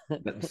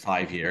 pronouncement that in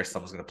 5 years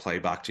someone's going to play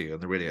back to you on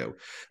the radio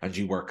and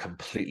you were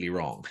completely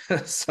wrong.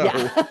 Yeah. So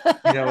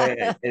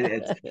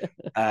it's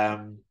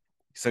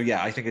so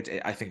yeah, I think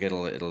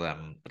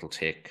it'll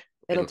take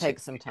It'll take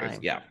some years. time.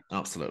 Yeah,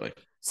 absolutely.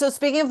 So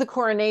speaking of the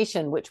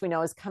coronation, which we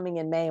know is coming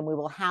in May, and we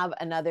will have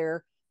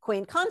another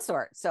Queen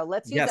Consort. So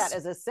let's use that Yes,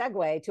 as a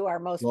segue to our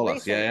most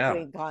flawless. Yeah, recent yeah,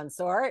 Queen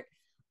Consort.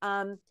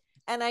 Um,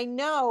 and I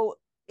know,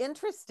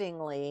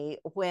 interestingly,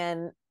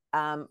 when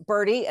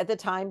Bertie, at the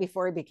time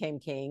before he became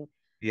king,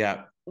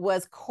 yeah.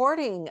 was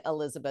courting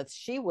Elizabeth,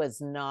 she was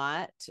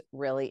not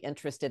really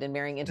interested in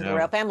marrying into the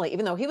royal No, family,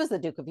 even though he was the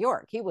Duke of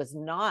York. He was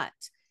not,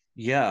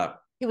 yeah.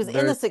 he was in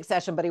the There's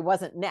succession, but he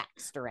wasn't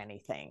next or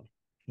anything.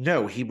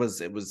 No, he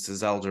was. It was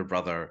his elder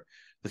brother,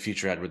 the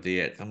future Edward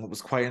VIII. And what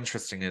was quite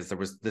interesting is there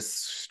was this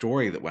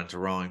story that went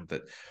around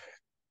that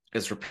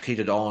is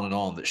repeated on and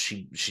on that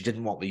she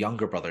didn't want the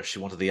younger brother, she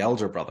wanted the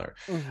elder brother.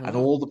 And Mm-hmm.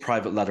 all the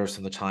private letters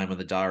from the time and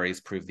the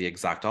diaries proved the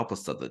exact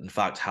opposite. That in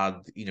fact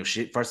had,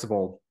 she first of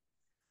all,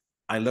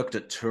 I looked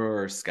at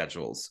tour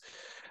schedules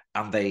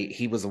and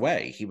he was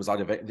away. He was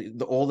out of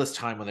it all this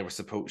time when they were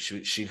supposed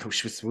she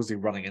was supposedly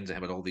running into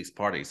him at all these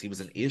parties. He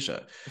was in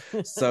Asia.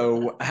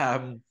 So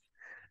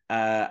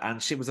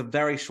and she was a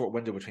very short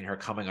window between her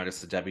coming out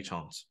as a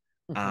debutante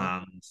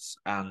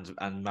Mm-hmm.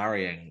 and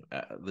marrying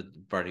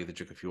Bertie, the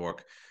Duke of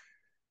York.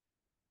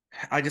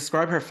 I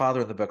describe her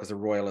father in the book as a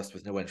royalist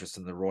with no interest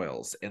in the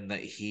royals, in that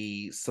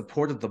he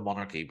supported the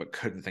monarchy but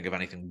couldn't think of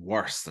anything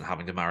worse than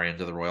having to marry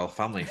into the royal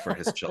family for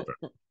his children.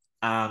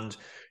 And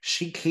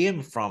she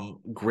came from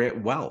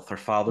great wealth. Her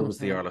father was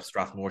the Mm-hmm. Earl of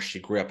Strathmore. She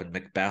grew up in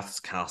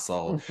Macbeth's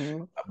castle,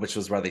 Mm-hmm. which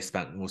was where they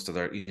spent most of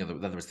their, then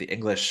there was the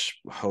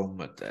English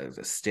home at the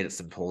estate at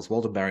St. Paul's,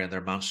 Waldenbury, and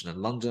their mansion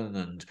in London.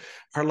 And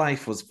her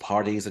life was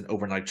parties and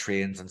overnight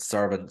trains and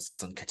servants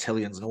and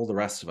cotillions and all the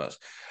rest of it.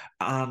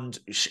 And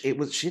she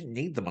didn't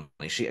need the money.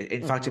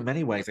 In fact, Mm-hmm. in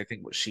many ways, I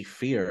think what she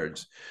feared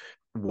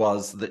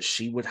was that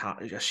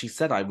she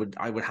said I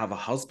would have a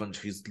husband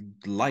whose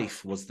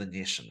life was the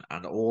nation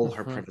and all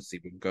her Mm-hmm.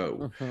 privacy would go.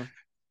 Mm-hmm.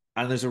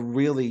 And there's a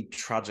really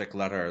tragic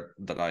letter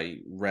that I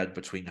read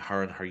between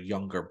her and her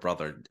younger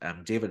brother,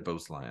 David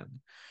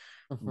Bowes-Lyon,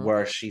 Mm-hmm.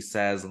 where she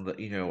says, and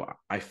that,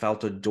 I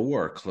felt a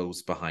door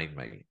close behind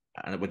me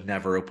and it would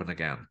never open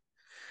again.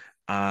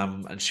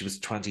 And she was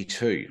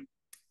 22,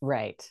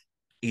 Right.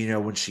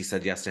 when she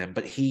said yes to him.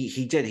 But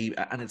he did.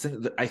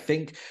 And I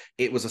think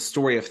it was a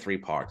story of three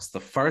parts. The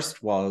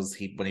first was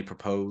when he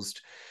proposed,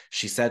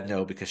 she said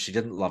no because she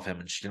didn't love him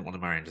and she didn't want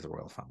to marry into the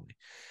royal family.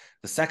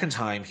 The second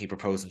time he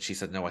proposed and she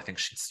said no, I think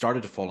she'd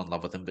started to fall in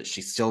love with him, but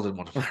she still didn't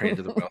want to marry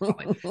into the royal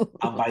family.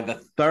 And by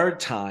the third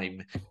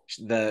time,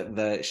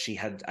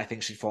 I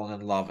think she'd fallen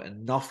in love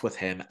enough with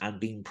him and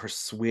been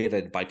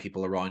persuaded by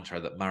people around her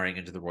that marrying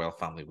into the royal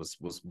family was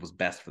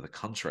best for the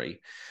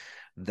country,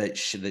 that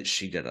she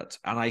did it.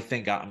 And I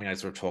think, I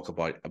sort of talk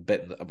about a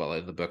bit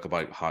in the book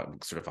about how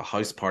sort of a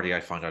house party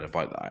I found out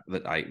about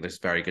there's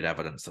very good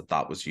evidence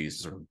that was used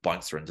to sort of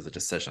bounce her into the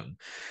decision.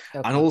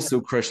 And Okay. also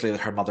crucially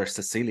that her mother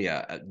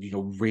Cecilia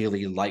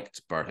really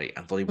liked Bertie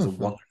and thought he was a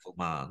Mm-hmm. wonderful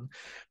man.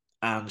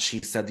 And she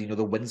said,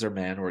 the Windsor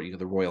men, or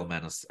the royal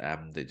men,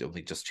 they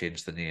only just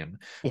changed the name,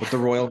 Yeah. but the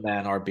royal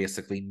men are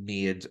basically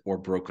made or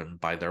broken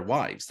by their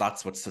wives.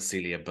 That's what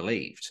Cecilia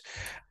believed.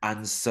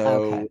 And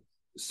Okay.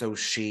 so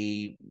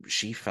she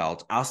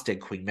felt, as did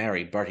Queen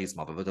Mary, Bertie's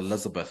mother, that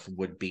Elizabeth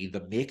would be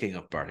the making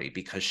of Bertie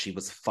because she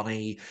was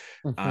funny,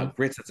 Mm-hmm.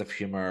 great sense of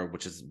humor,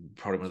 which is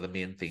probably one of the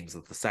main themes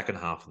of the second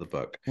half of the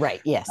book.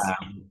 Right. Yes.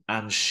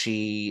 And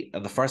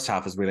the first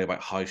half is really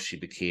about how she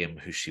became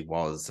who she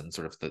was and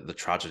sort of the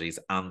tragedies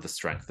and the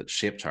strength that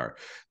shaped her.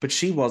 But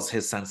she was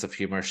his sense of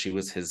humor. She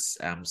was his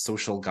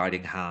social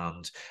guiding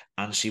hand,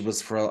 and she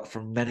was she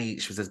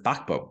was his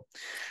backbone.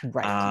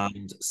 Right.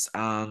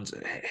 And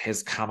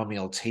his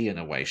chamomile tea, in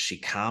a way, she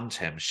calmed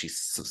him, she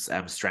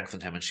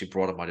strengthened him, and she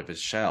brought him out of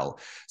his shell.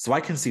 So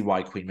I can see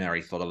why Queen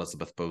Mary thought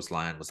Elizabeth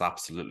Bowes-Lyon was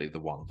absolutely the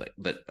one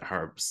that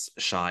her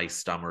shy,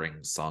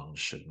 stammering son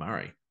should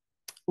marry.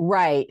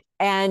 Right.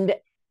 And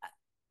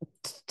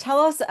tell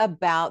us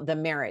about the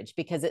marriage,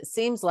 because it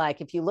seems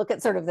like if you look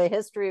at sort of the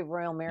history of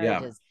royal Yeah.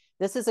 marriages,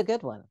 this is a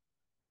good one.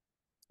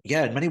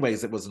 Yeah, in many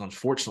ways, it was an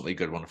unfortunately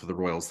good one for the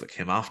royals that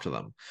came after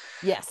them.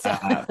 Yes.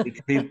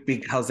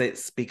 Because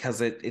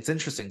it's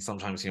interesting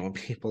sometimes, when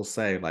people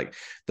say like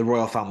the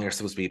royal family are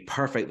supposed to be the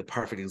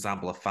perfect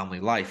example of family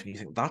life, and you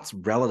think that's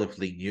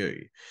relatively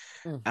new.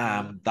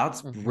 Mm-hmm.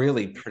 That's Mm-hmm.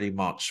 really pretty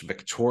much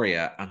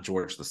Victoria and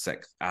George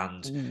VI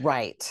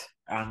Right.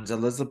 and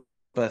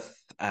Elizabeth,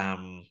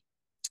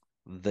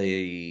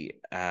 the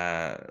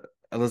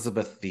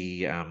Elizabeth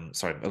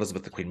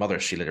the Queen Mother.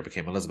 She later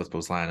became Elizabeth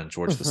Bowes-Lyon, and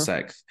George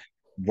Mm-hmm. VI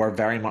were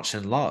very much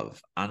in love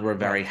and were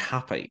very Right.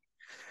 happy.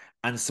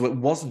 And so it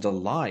wasn't a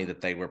lie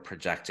that they were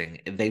projecting.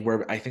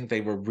 I think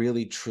they were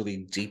really,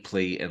 truly,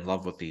 deeply in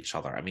love with each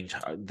other. I mean,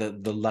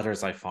 the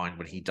letters I found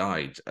when he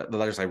died, the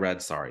letters I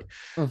read, sorry,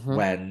 Mm-hmm.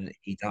 when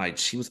he died,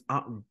 she was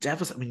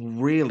devastated. I mean,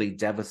 really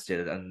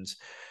devastated. And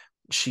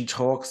she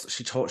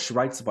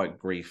writes about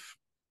grief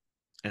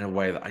in a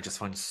way that I just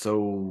find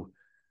so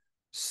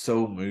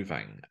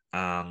moving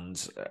and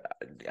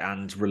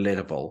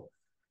relatable.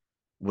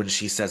 When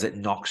she says it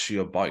knocks you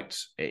about,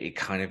 it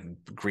kind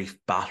of grief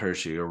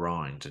batters you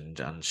around,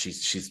 and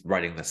she's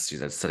writing this.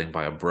 She's sitting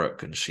by a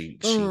brook, and she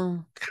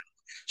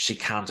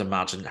can't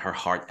imagine her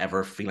heart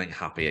ever feeling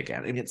happy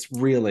again. I mean, it's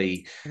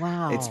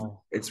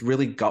Wow. it's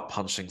really gut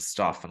punching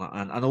stuff,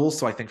 and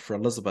also I think for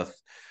Elizabeth,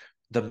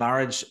 the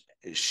marriage,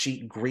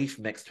 she grief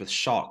mixed with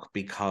shock,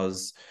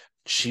 because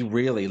she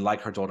really,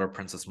 like her daughter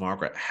Princess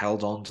Margaret,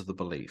 held on to the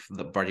belief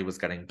that Bertie was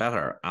getting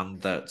better,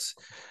 and that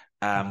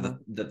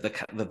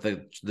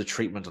the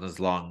treatment on his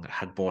lung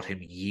had bought him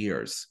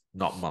years,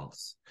 not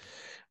months.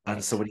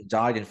 And so Right. when he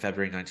died in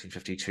February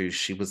 1952,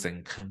 she was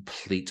in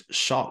complete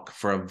shock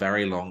for a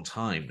very long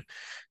time,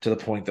 to the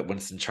point that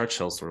Winston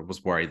Churchill sort of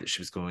was worried that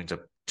she was going to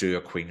do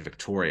a Queen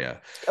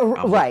Victoria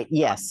Right.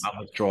 Yes. and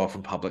withdraw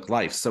from public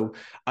life. So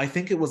I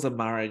think it was a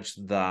marriage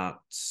that,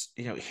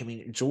 I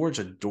mean, George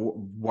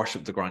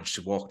worshipped the ground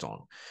she walked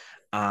on,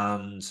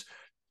 and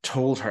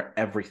told her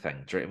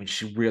everything. I mean,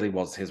 she really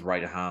was his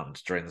right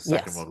hand during the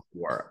Second Yes. World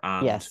War.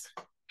 And Yes.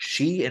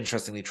 she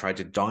interestingly tried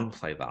to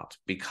downplay that,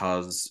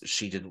 because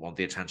she didn't want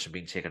the attention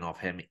being taken off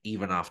him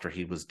even after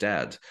he was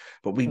dead.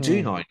 But we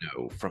do Mm. now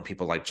know from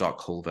people like Jock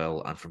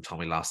Colville and from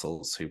Tommy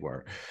Lascelles, who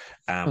were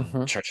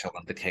Mm-hmm. Churchill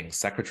and the King's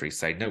secretary,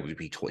 say no,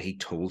 he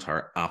told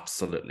her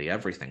absolutely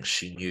everything.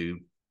 She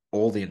knew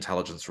all the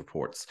intelligence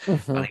reports,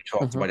 Mm-hmm. and he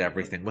talked Mm-hmm. about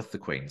everything with the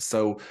Queen.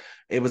 So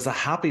it was a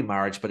happy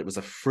marriage, but it was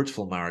a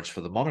fruitful marriage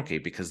for the monarchy,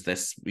 because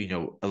this,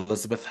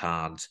 Elizabeth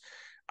had,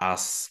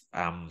 as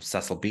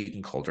Cecil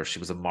Beaton called her, she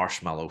was a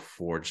marshmallow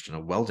forged in a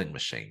welding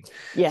machine.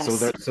 Yes.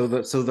 So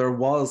there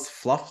was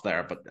fluff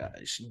there, but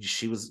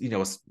she was,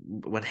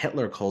 when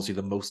Hitler calls you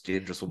the most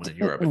dangerous woman in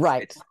Europe,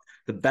 Right. it's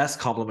the best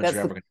compliment That's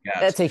you're ever the going to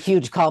get. that's a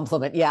huge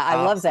compliment. Yeah,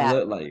 I love that.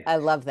 Absolutely. I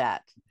love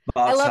that.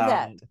 I But love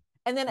that.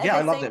 And then at yeah,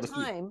 I the loved same it with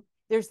you. time,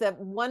 there's that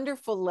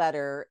wonderful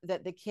letter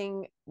that the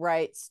king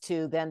writes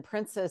to then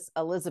Princess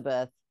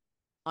Elizabeth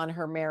on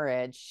her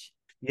marriage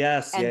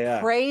Yes, yeah, and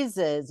yeah.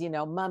 praises,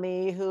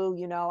 Mummy, who,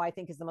 I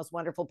think is the most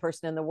wonderful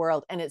person in the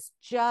world. And it's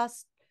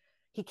just,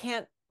 he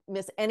can't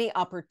miss any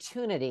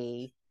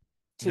opportunity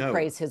to No,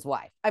 praise his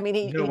wife. I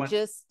mean, no, when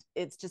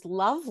it's just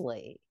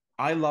lovely.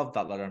 I love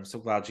that letter. I'm so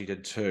glad you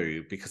did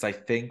too, because I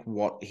think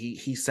what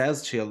he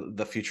says to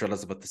the future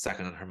Elizabeth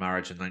II in her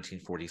marriage in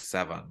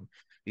 1947,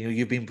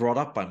 you've been brought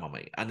up by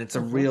mummy, and it's a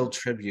Mm-hmm. real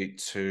tribute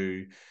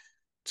to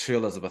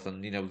Elizabeth.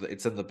 And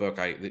it's in the book.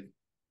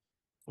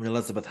 When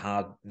Elizabeth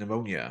had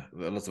pneumonia,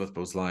 Elizabeth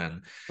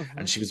Bowes-Lyon, Mm-hmm.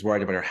 and she was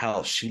worried about her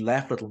health, she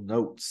left little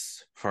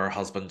notes for her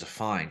husband to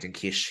find in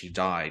case she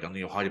died, on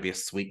how to be a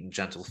sweet and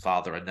gentle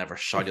father and never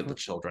shout at Mm-hmm. the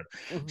children.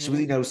 She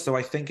Mm-hmm. was, so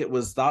I think it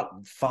was that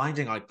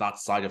finding out that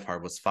side of her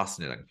was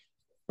fascinating.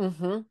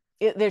 Mm-hmm.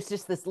 There's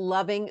just this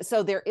loving.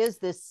 So there is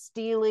this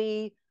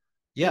steely,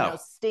 Yeah,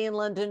 stay in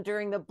London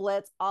during the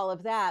Blitz, all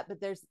of that. But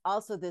there's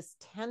also this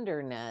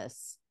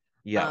tenderness.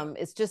 yeah.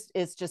 It's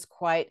just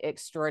quite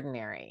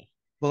extraordinary.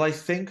 Well, I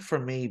think for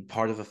me,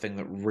 part of the thing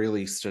that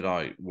really stood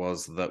out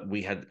was that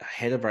we had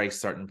hit a very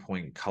certain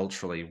point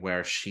culturally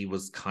where she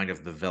was kind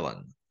of the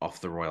villain of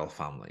the royal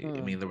family. I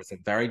Mm. mean, there was a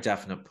very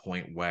definite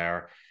point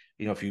where,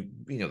 if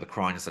The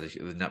Crown has had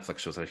the Netflix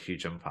shows had a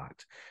huge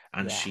impact,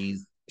 and Yeah.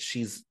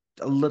 she's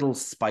a little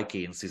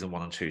spiky in season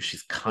 1 and 2.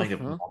 She's kind of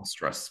Mm-hmm.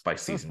 monstrous by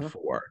season Mm-hmm.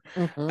 4.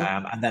 Mm-hmm.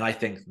 And then I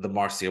think the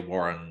Marcia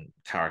Warren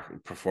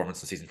character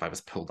performance in season 5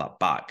 has pulled that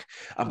back.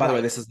 And by the way,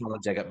 Right. this is not a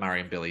dig at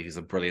Marion Billy, who's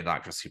a brilliant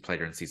actress who played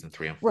her in season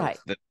 3 and 4. Right.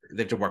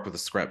 They've to work with the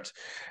script.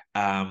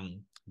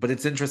 But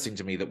it's interesting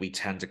to me that we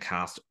tend to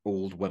cast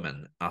old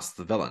women as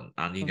the villain.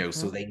 And, Mm-hmm.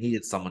 so they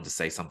needed someone to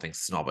say something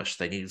snobbish.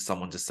 They needed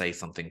someone to say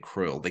something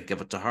cruel. They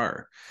give it to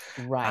her.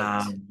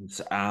 Right.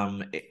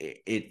 And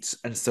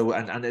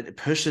it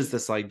pushes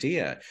this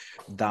idea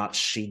that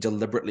she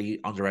deliberately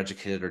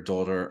undereducated her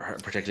daughter,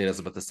 particularly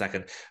Elizabeth II.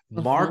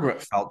 Mm-hmm.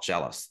 Margaret felt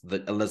jealous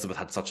that Elizabeth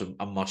had such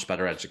a much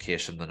better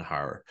education than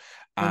her.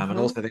 And Mm-hmm.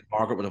 also, I think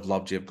Margaret would have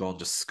loved to have gone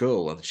to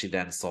school, and she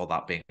then saw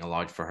that being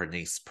allowed for her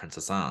niece,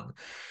 Princess Anne.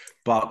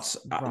 But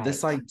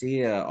this Right.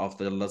 idea of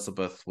that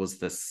Elizabeth was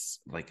this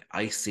like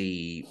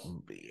icy,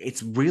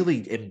 it's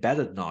really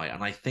embedded now.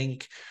 And I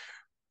think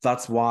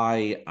that's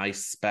why I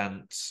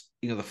spent,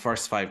 the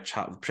first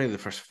particularly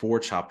the first 4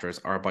 chapters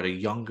are about a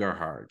younger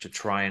her, to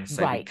try and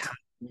say we Right.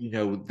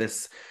 can't,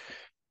 this.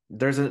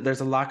 There's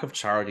a lack of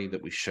charity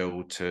that we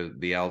show to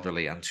the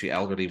elderly, and to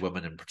elderly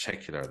women in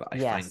particular, that I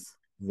find Yes.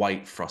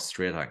 quite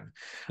frustrating.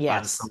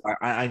 And so Yes.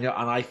 I know,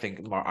 and I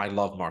think I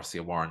love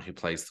Marcia Warren, who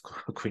plays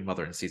the Queen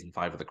Mother in season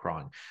 5 of The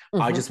Crown. I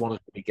Mm-hmm. just wanted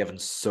to be given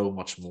so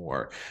much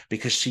more,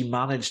 because she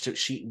managed to.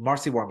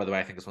 Marcia Warren, by the way,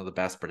 I think is one of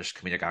the best British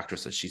comedic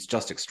actresses. She's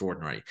just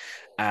extraordinary,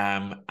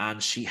 and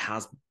she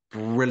has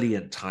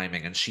brilliant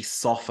timing, and she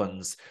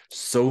softens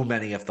so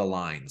many of the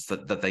lines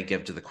that they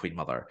give to the Queen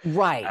Mother.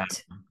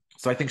 Right.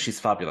 So I think she's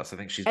fabulous. I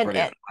think she's and and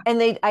brilliant.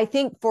 and they, I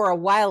think, for a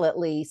while at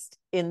least,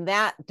 in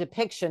that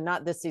depiction,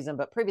 not this season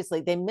but previously,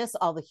 they miss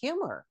all the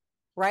humor.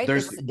 right?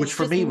 There's It's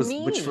just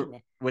mean.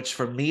 which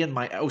for me and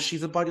my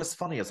she's about as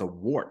funny as a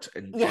wart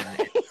Yeah,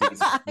 in season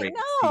I 3, season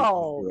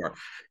know. 4.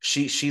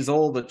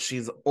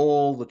 She's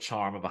all the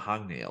charm of a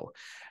hangnail.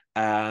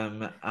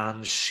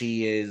 And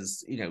she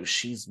is,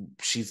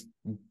 she's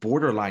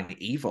borderline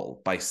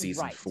evil by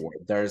season Right. 4.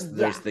 Yeah. There's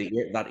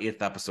that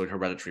 8th episode,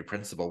 Hereditary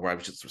Principal, where I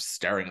was just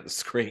staring at the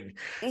screen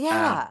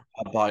Yeah.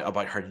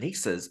 about her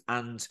nieces.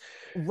 And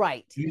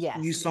Right. you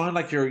Yes. sound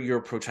like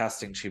you're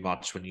protesting too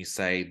much when you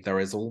say there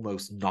is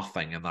almost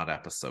nothing in that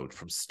episode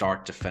from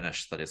start to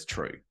finish that is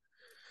true.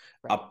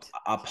 Right.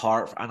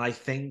 Apart, and I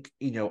think,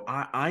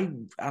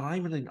 I'm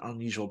in an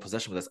unusual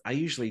position with this. I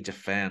usually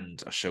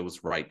defend a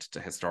show's right to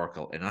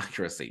historical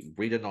inaccuracy.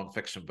 Read a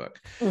non-fiction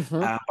book, Mm-hmm.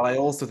 but I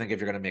also think if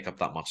you're going to make up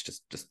that much,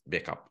 just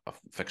make up a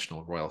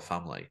fictional royal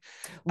family.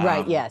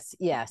 Right. Yes.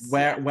 Yes.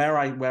 Where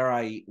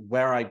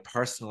I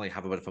personally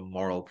have a bit of a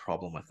moral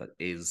problem with it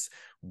is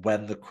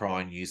when the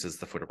Crown uses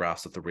the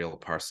photographs of the real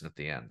person at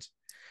the end,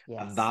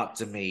 and Yes. that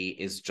to me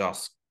is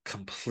just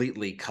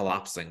completely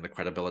collapsing the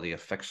credibility of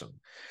fiction.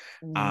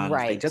 And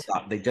Right.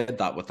 they did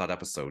that with that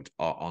episode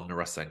on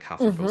Narissa and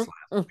Catherine Mm-hmm.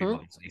 Bowes-Lyon, Queen Mm-hmm.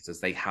 Mother's Nieces.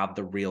 They had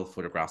the real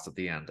photographs at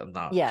the end, and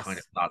Yes.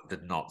 that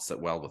did not sit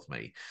well with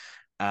me.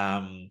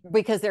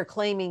 Because they're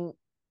claiming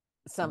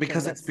something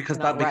Because it's that's because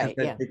not that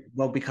because right. Yeah.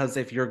 well, because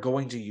if you're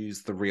going to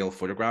use the real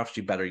photographs,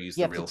 you better use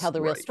You the have to real tell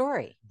the real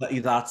story.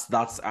 story. But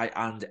that's I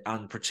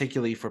and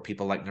particularly for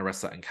people like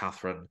Narissa and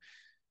Catherine,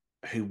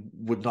 who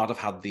would not have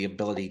had the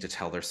ability to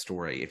tell their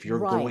story. If you're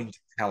going Right. to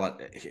tell it,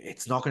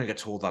 it's not going to get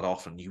told that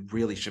often. You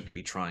really should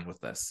be trying with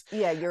this.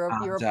 Yeah, you're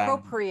And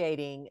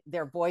appropriating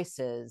their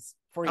voices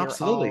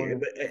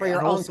absolutely, for and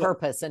your own also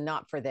purpose and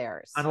not for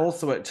theirs.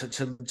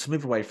 to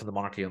move away from the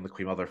monarchy and the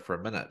Queen Mother for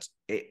a minute,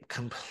 it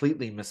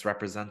completely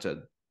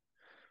misrepresented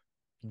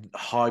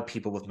how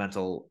people with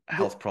mental The,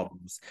 health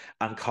problems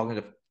and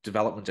cognitive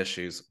development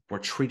issues were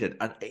treated,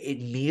 and it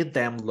made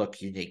them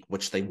look unique,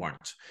 which they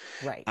weren't.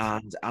 right.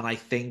 And I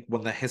think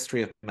when the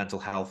history of mental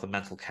health and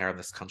mental care in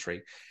this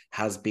country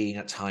has been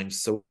at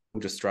times so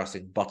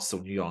distressing but so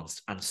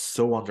nuanced and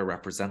so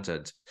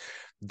underrepresented,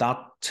 that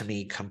to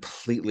me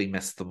completely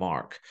missed the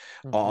mark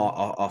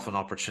of an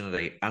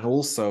opportunity. And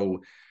also,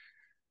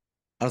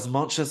 as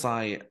much as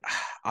I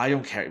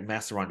don't care,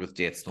 mess around with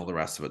dates and all the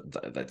rest of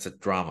it, that's a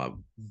drama.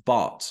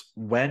 But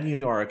when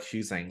you are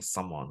accusing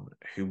someone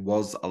who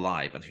was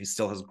alive and who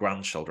still has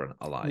grandchildren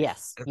alive,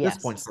 Yes. at this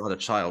Yes. point still had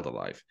a child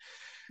alive,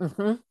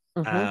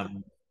 Mm-hmm. Mm-hmm.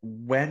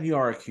 when you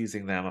are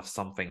accusing them of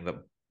something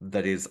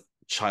that is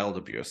child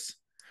abuse,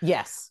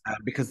 Yes.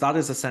 because that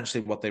is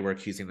essentially what they were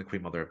accusing the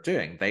Queen Mother of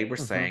doing. They were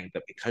Mm-hmm. saying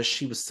that because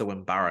she was so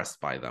embarrassed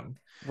by them,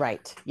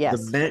 Right. the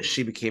Yes. minute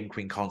she became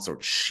Queen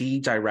Consort, she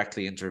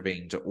directly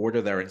intervened to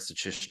order their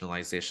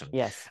institutionalization.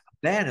 Yes.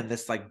 Then, in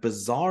this like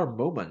bizarre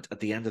moment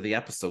at the end of the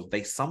episode,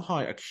 they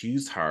somehow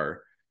accuse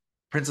her.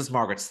 Princess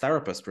Margaret's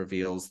therapist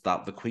reveals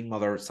that the Queen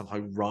Mother somehow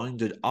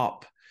rounded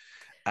up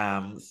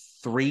um,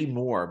 3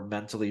 more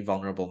mentally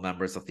vulnerable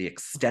members of the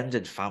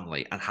extended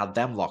family and had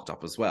them locked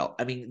up as well.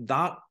 I mean,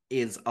 that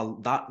is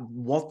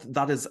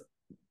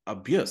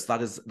abuse.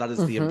 That is the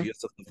Mm-hmm.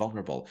 abuse of the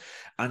vulnerable.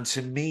 And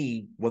to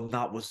me, when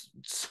that was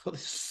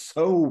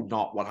so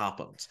not what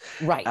happened.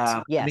 Right. I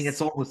mean, Yes.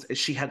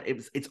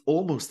 it's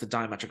almost the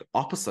diametric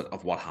opposite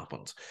of what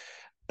happened.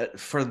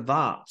 For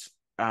that,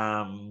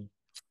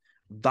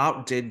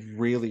 that did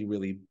really,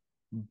 really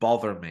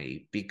bother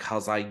me,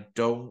 because I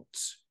don't.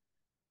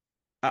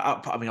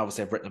 I mean,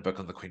 obviously, I've written a book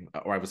on the Queen,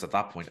 or I was at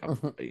that point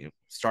Mm-hmm.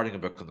 starting a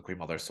book on the Queen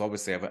Mother. So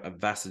obviously, I have a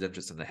vested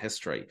interest in the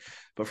history.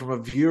 But from a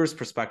viewer's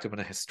perspective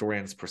and a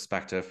historian's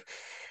perspective,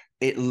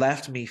 it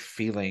left me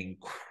feeling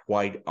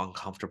quite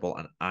uncomfortable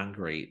and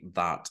angry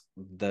that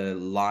the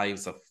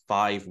lives of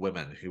 5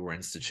 women who were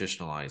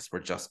institutionalized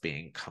were just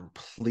being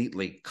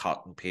completely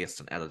cut and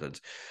pasted and edited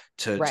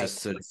to Right.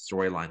 suit a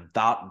storyline.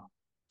 That,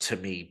 to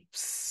me,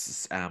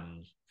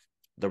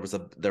 there was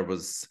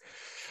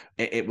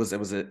there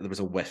was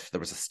a whiff, there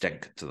was a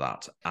stink to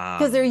that.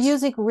 Because they're And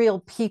using real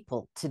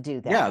people to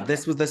do yeah, that.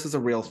 this is a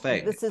real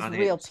thing, This is and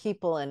real it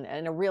people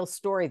and a real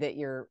story that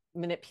you're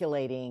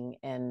manipulating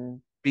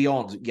and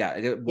beyond, yeah,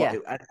 yeah.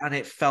 and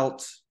it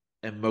felt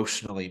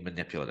emotionally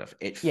manipulative.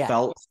 It Yeah.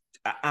 felt,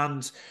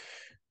 and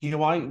I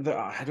don't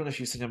know if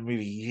you've seen a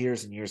movie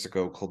years and years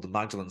ago called The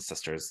Magdalene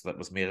Sisters that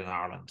was made in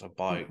Ireland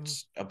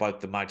Mm-hmm. about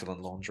the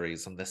Magdalene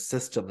laundries and the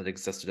system that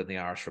existed in the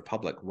Irish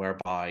Republic,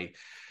 whereby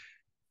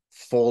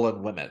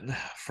fallen women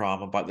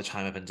from about the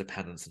time of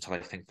independence until I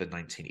think the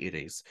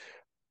 1980s,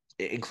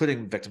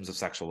 including victims of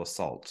sexual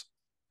assault,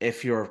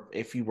 if you're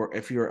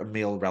a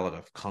male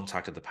relative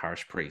contacted the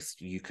parish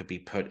priest, you could be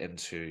put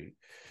into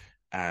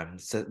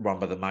run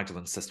by the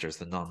Magdalene sisters,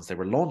 the nuns. They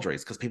were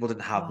laundries because people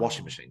didn't have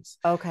washing Oh, machines,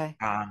 okay.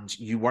 and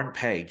you weren't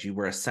paid. You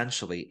were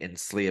essentially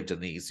enslaved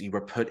in these. You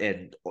were put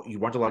in. You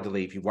weren't allowed to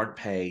leave. You weren't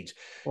paid.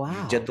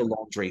 You did Wow. the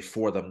laundry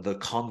for them. The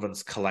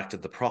convents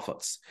collected the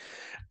profits,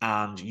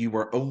 and you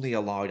were only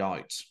allowed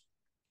out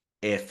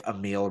if a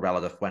male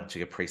relative went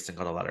to a priest and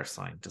got a letter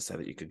signed to say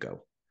that you could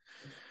go.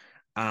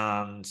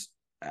 And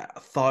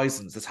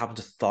thousands. This happened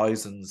to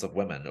thousands of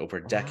women over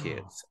Wow.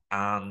 decades.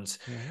 And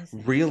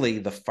Amazing. really,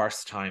 the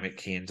first time it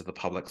came to the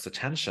public's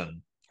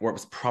attention, where it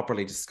was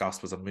properly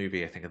discussed, was a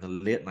movie, I think, in the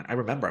late night. I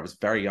remember I was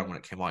very young when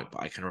it came out,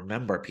 but I can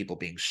remember people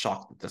being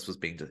shocked that this was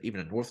being,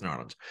 even in Northern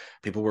Ireland,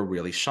 people were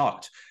really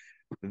shocked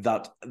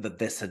that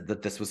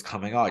this was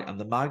coming out. And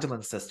the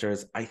Magdalene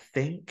sisters, I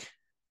think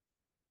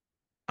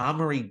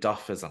Anne-Marie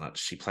Duff is in it.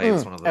 She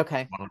plays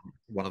Okay.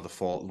 one of the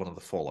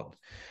fallen.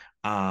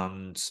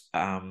 And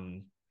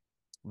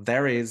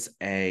there is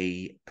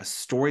a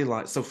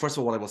storyline. So first of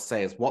all, what I will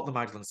say is what the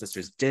Magdalene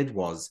sisters did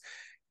was,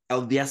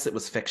 yes, it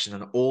was fiction,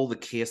 and all the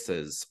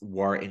cases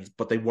were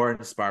but they were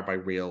inspired by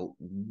real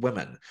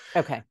women.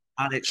 Okay.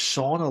 And it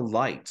shone a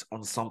light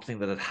on something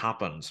that had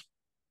happened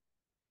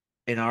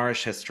in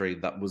Irish history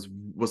that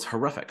was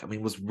horrific. I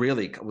mean, was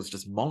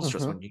just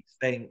monstrous. When you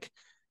think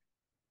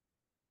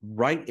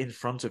right in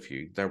front of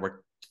you, there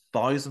were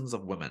thousands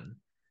of women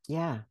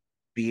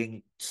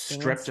being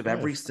stripped of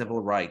every civil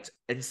right,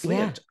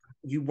 enslaved.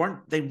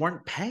 They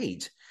weren't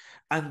paid.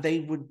 And they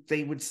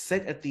would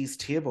sit at these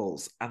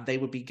tables and they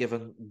would be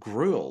given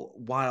gruel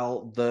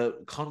while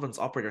the convent's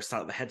operator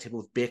sat at the head table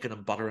with bacon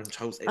and butter and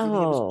toast.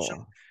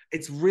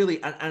 It's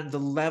really, and the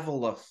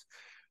level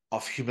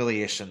of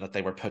humiliation that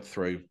they were put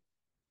through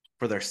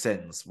for their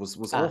sins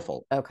was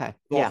awful. Okay.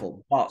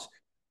 Awful. But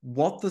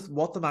what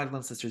the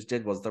Magdalene sisters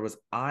did was,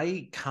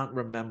 I can't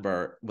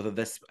remember whether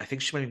I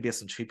think she might be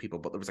based on two people,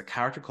 but there was a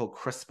character called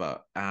Crispa,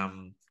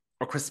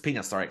 or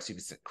Crispina, sorry,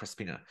 excuse me,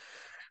 Crispina.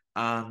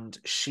 And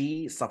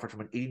she suffered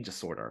from an eating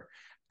disorder,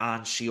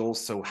 and she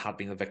also had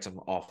been a victim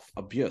of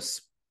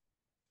abuse.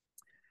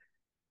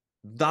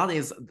 That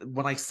is,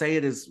 when I say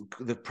it is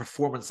the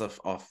performance of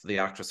the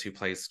actress who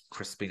plays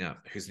Crispina,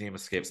 whose name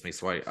escapes me,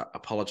 so I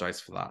apologize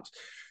for that.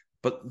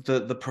 But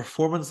the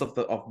performance of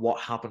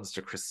what happens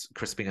to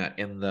Crispina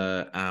in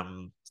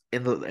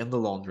the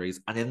laundries,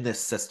 and in this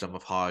system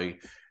of how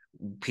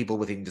people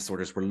with eating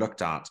disorders were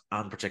looked at,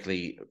 and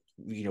particularly,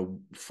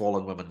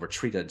 fallen women were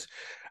treated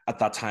at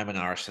that time in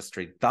Irish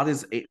history.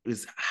 It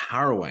was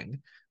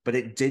harrowing, but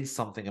it did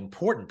something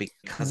important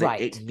because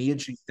it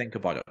made you think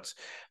about it.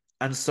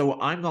 And so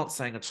I'm not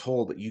saying at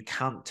all that you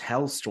can't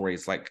tell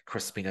stories like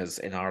Crispina's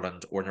in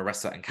Ireland or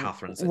Nerissa and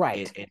Catherine's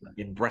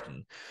in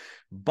Britain,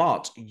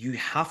 but you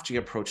have to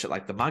approach it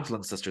like the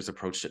Magdalene sisters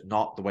approached it,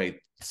 not the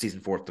way season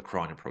 4 of The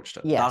Crown approached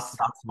it. Yes.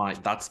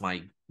 That's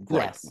my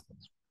gripe. Yes.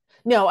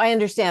 No, I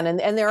understand.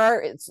 And there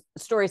are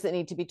stories that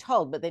need to be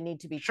told, but they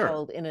need to be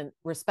told in a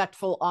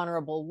respectful,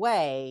 honorable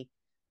way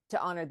to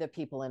honor the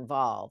people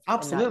involved.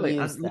 Absolutely.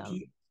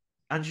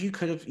 And you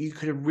could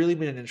have really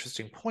made an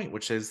interesting point,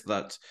 which is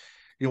that,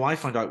 I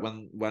found out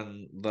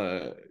when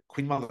the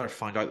Queen Mother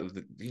found out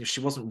that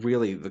she wasn't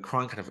really, the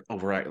Crown kind of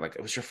overacted, like,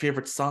 it was your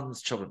favorite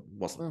son's children,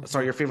 wasn't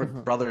sorry, your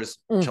favorite brother's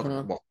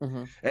children. Well,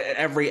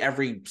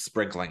 every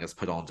sprinkling is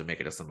put on to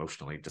make it as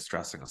emotionally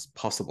distressing as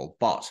possible.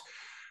 But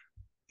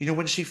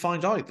when she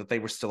found out that they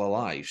were still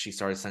alive, she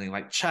started sending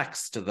like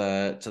checks to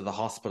the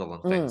hospital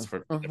and things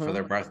for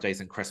their birthdays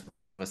and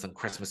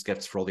Christmas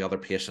gifts for all the other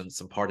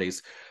patients and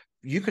parties.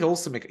 You could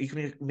also make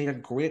a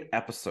great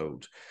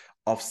episode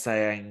of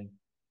saying,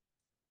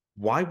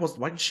 why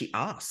didn't she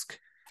ask?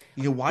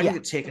 Why did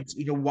it take it?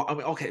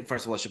 Okay,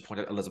 first of all, I should point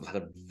out Elizabeth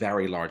had a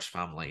very large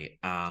family,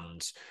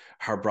 and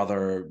her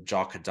brother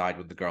Jock had died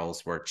when the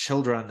girls were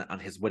children, and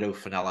his widow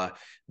Fenella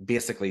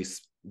basically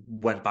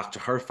went back to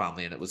her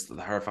family, and it was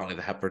her family,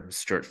 the Hepburn,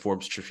 Stuart,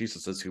 Forbes,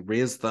 Trefusis, who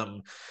raised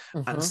them.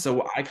 And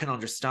so I can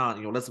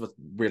understand, Elizabeth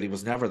really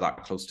was never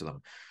that close to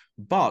them.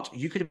 But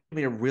you could have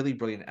made a really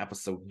brilliant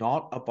episode,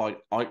 not about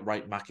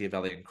outright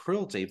Machiavellian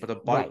cruelty, but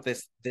about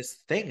this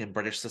thing in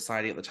British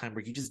society at the time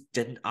where you just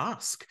didn't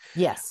ask.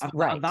 Yes, and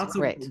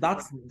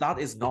that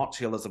is not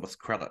to Elizabeth's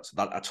credit,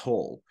 that at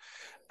all.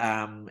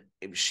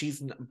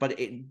 But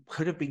it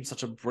could have been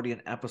such a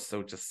brilliant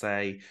episode to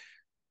say,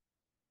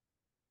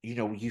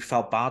 you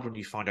felt bad when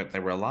you found out they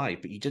were alive,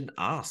 but you didn't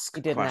ask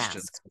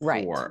questions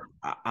before.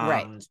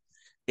 And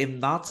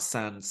in that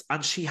sense,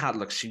 and she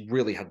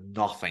really had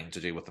nothing to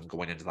do with them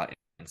going into that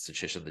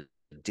institution. The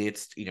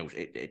dates,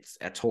 it's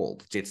at all,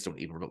 the dates don't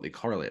even remotely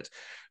correlate.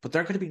 But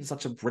there could have been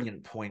such a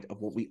brilliant point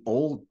of what I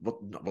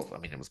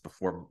mean, it was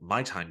before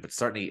my time, but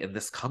certainly in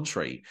this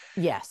country.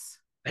 Yes.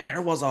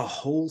 There was a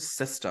whole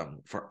system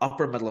for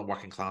upper middle and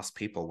working class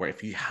people where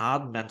if you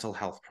had mental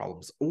health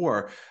problems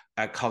or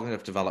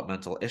cognitive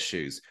developmental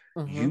issues,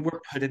 you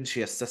were put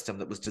into a system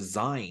that was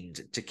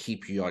designed to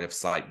keep you out of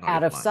sight and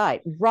out of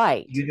sight.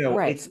 Right.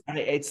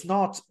 It's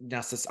not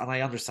necessary. And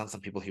I understand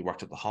some people who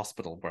worked at the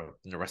hospital where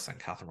Nerissa and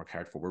Catherine were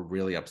cared for were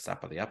really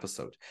upset by the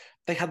episode.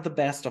 They had the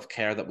best of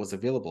care that was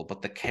available,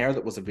 but the care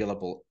that was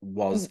available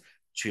was,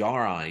 to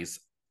our eyes,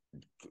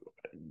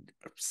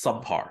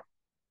 subpar.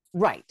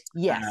 Right.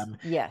 Yes.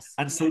 Yes.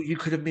 And so you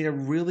could have made a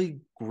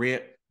really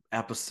great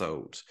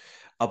episode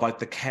about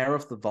the care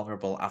of the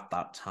vulnerable at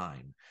that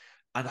time,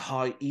 and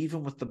how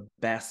even with the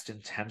best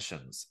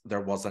intentions,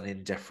 there was an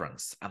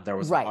indifference, and there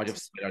was an out of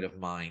sight, out of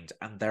mind,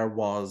 and there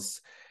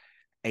was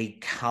a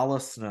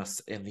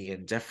callousness in the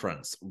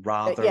indifference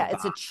rather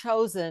it's a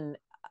chosen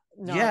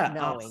Yeah,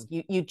 knowing.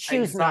 You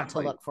choose not to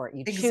exactly. look for it.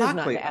 You choose not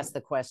Exactly. to ask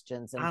the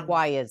questions. And And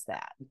why is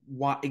that?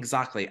 what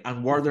exactly?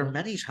 And were there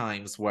many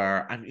times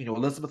where, and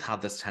Elizabeth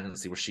had this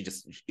tendency where she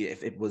just,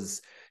 if it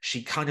was,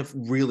 she kind of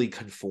really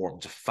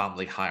conformed to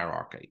family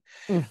hierarchy.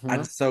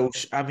 And so,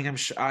 I mean,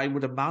 I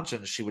would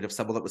imagine she would have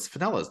said, well, it was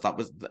Fenella's.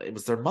 It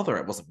was their mother.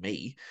 It wasn't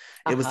me.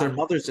 It was their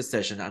mother's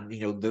decision. And,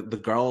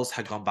 the girls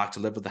had gone back to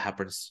live with the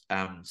Hepburns,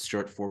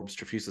 Stuart Forbes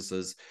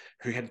Trefusis,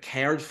 who had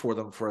cared for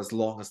them for as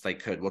long as they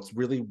could. What's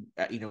really,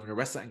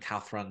 Nerissa and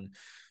Catherine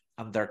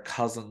and their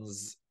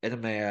cousins,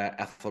 Idumea,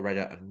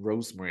 Ethelreda, and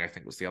Rosemary, I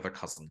think was the other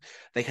cousin.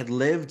 They had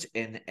lived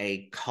in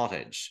a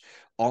cottage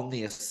on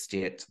the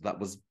estate that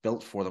was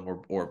built for them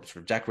or sort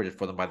of decorated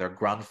for them by their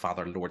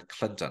grandfather, Lord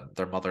Clinton,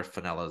 their mother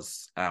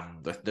Fenella's,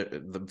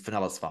 the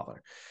Fenella's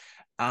father.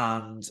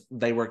 And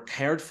they were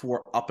cared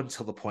for up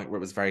until the point where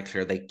it was very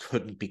clear they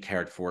couldn't be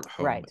cared for at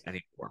home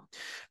anymore.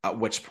 At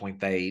which point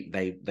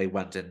they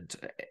went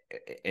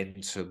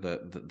into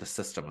the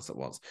system as it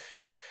was.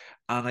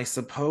 And I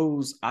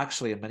suppose,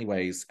 actually, in many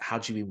ways,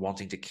 had you been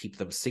wanting to keep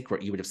them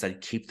secret, you would have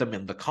said, keep them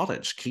in the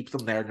cottage, keep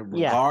them there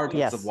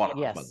regardless of what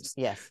happens.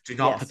 Do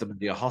not put them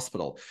into a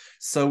hospital.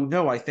 So,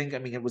 no, I think,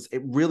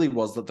 it really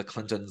was that the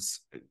Clintons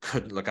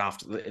couldn't look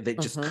after, they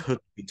just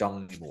couldn't be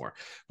done anymore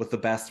with the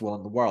best will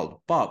in the world.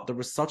 But there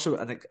was such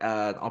an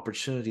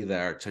opportunity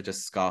there to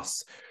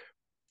discuss,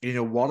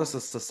 what as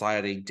a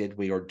society did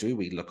we or do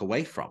we look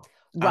away from?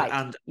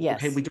 And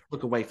okay, we don't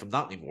look away from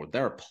that anymore.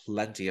 There are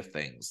plenty of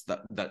things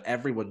that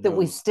everyone knows that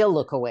we still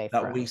look away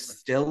that from. we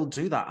still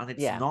do that, and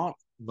it's not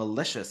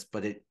malicious,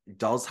 but it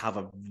does have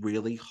a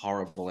really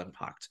horrible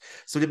impact.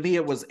 So to me,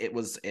 you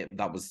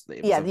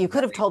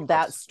could have told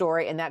that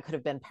story, and that could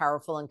have been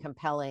powerful and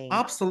compelling.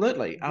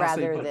 Absolutely,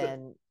 rather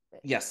than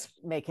yes,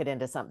 make it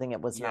into something it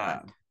was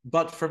not.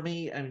 But for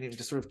me,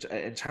 just sort of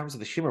in terms of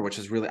the humor, which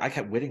is really, I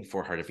kept waiting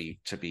for her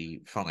to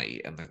be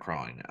funny in The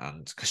Crown,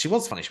 and because she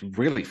was funny, she was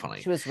really funny.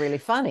 She was really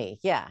funny,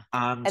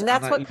 and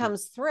that's what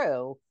comes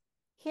through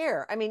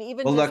here. Even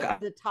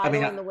the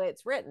title and the way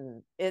it's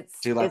written, it's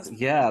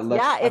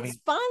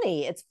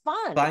funny. It's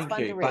fun. Thank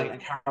you,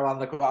 Caroline.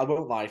 Look, I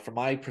won't lie. From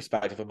my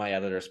perspective and my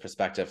editor's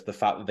perspective, the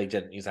fact that they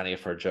didn't use any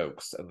of her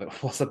jokes and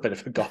that was a bit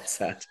of a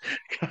godsend,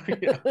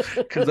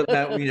 because it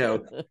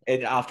meant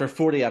after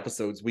 40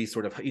 episodes, we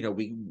sort of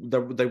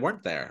they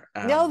weren't there.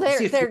 No,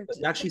 you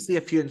actually see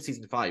a few in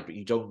season 5, but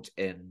you don't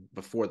in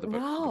before the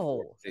book.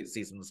 No,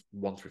 seasons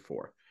 1 through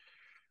 4.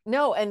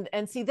 No,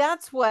 and see,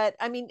 that's what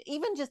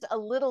even just a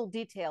little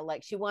detail,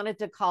 like she wanted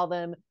to call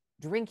them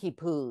drinky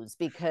poos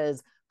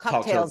because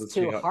cocktails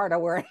too hard to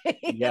work.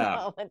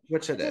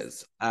 Which it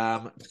is.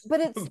 But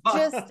it's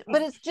just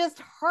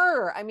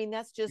her. That's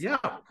just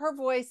her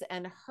voice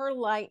and her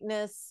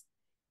lightness.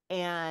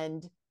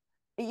 And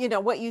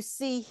what you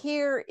see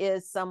here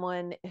is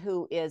someone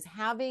who is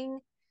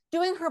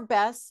doing her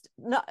best.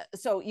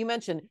 So you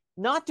mentioned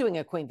not doing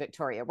a Queen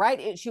Victoria,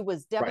 right? She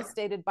was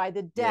devastated by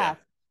the death.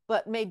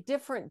 But made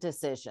different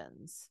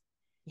decisions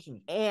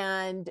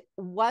and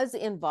was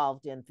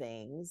involved in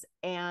things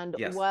and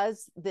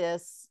was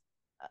this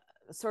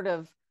sort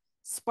of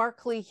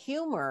sparkly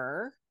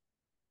humor,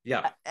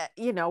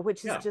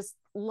 which is just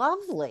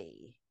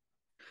lovely.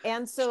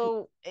 And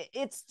so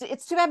it's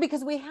too bad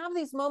because we have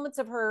these moments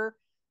of her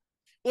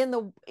in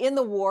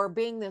the war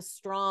being this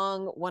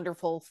strong,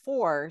 wonderful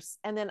force.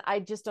 And then I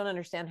just don't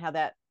understand how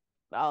that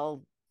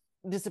all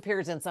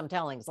disappears in some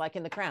tellings, like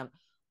in The Crown.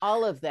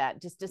 All of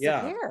that just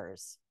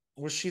disappears.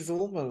 Well, she's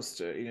almost,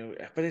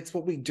 but it's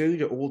what we do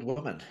to old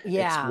women.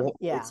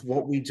 It's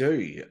what we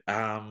do.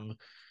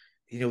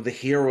 The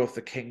hero of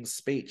the King's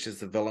Speech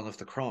is the villain of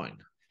The Crown.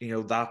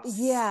 That's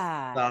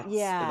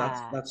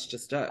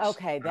just it.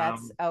 Okay,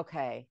 that's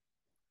okay.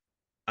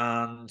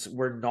 And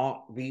we're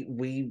not.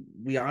 We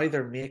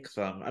either make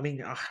them.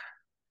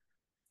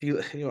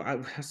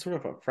 Sort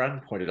of a friend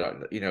pointed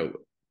out that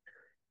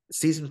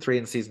season 3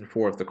 and season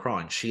 4 of The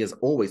Crown, she is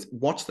always,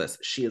 watch this,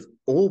 she is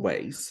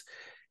always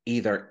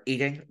either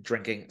eating,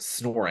 drinking,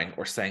 snoring,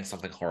 or saying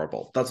something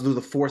horrible. Those are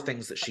the 4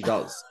 things that she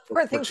does.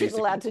 4 things she's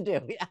allowed to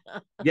do.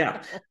 And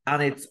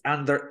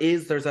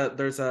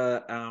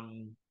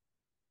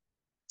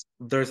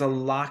there's a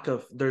lack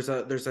of, there's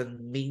a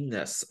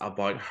meanness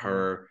about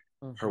her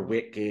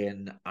weight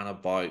gain, and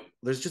about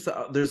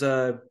there's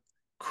a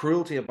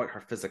cruelty about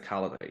her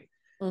physicality.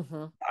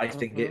 I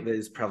think it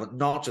is prevalent,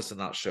 not just in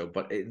that show,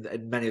 but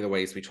in many of the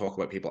ways we talk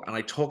about people. And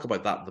I talk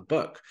about that in the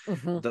book.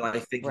 That I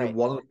think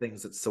one of the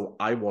things that's so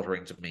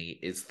eye-watering to me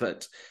is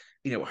that,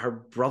 her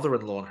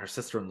brother-in-law and her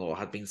sister-in-law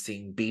had been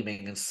seen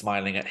beaming and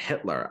smiling at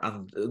Hitler.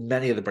 And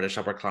many of the British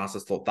upper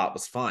classes thought that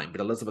was fine. But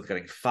Elizabeth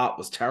getting fat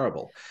was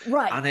terrible.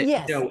 Right. And it's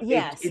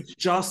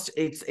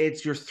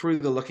you're through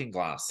the looking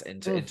glass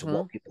into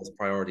what people's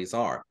priorities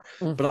are.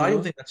 But I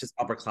don't think that's just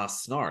upper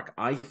class snark.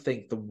 I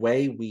think the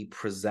way we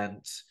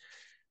present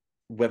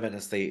women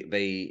as they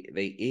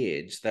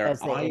age, they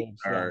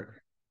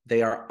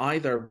are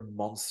either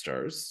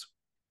monsters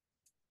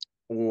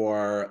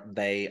or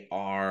they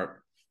are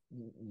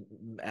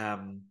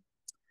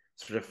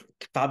sort of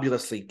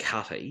fabulously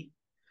catty,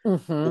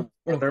 Mm-hmm.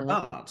 or they're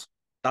Mm-hmm. bad.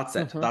 That's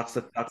it. Mm-hmm.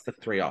 That's the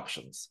three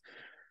options.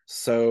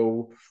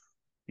 So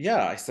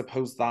yeah, I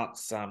suppose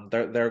that's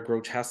they're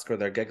grotesque or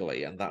they're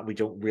giggly, and that we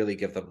don't really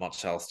give them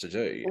much else to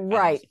do. And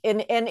Right.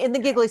 And in the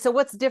giggly, so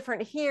what's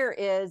different here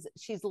is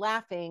she's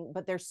laughing,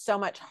 but there's so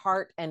much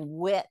heart and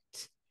wit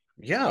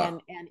yeah,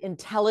 and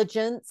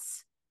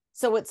intelligence.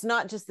 So it's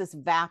not just this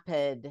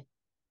vapid,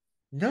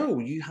 no,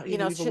 you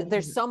know, you've a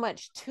there's woman. so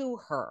much to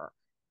her.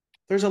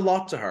 There's a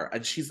lot to her,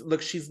 and she's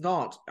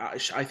not.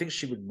 I think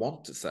she would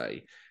want to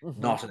say Mm-hmm.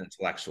 not an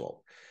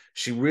intellectual.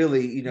 She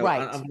really,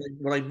 Right. and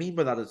what I mean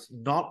by that is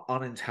not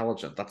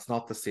unintelligent. That's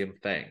not the same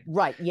thing.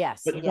 Right.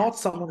 Yes. But not Yes.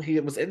 someone who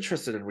was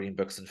interested in reading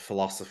books in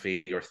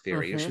philosophy or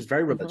theory. You know, Mm-hmm. she's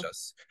very Mm-hmm.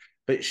 religious,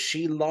 but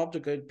she loved a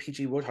good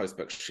P.G. Wodehouse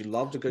book. She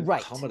loved a good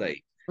Right.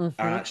 comedy.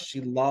 Mm-hmm.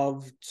 She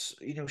loved,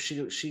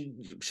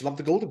 she loved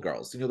the Golden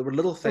Girls. There were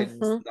little things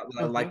Mm-hmm. that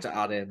I Mm-hmm. like to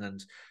add in,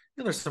 and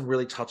there's some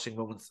really touching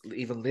moments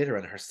even later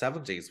in her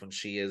 70s when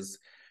she's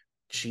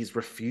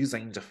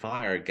refusing to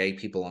fire gay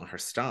people on her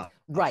staff,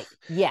 Right.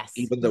 Yes.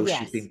 even though she's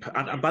Yes. been.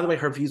 And by the way,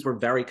 her views were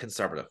very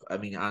conservative. I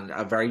mean, and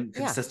a very Yeah.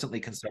 consistently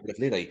conservative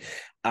lady.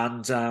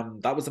 And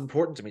that was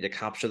important to me to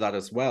capture that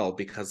as well,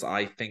 because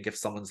I think if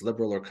someone's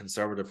liberal or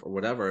conservative or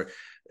whatever,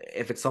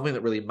 if it's something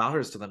that really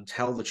matters to them,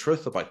 tell the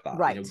truth about that.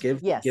 Right.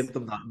 Give Yes.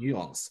 them that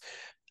nuance.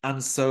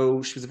 And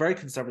so she was a very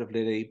conservative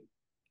lady,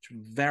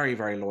 very,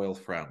 very loyal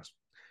friend.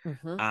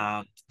 Mm-hmm.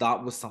 And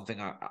that was something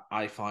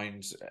I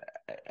find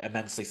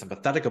immensely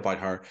sympathetic about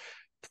her.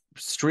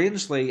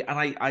 Strangely, and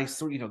I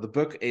sort the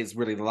book is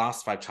really, the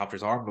last five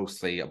chapters are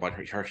mostly about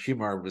her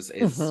humor is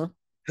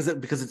Mm-hmm.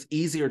 because it's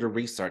easier to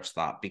research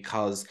that,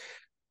 because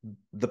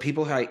the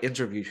people who I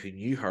interviewed who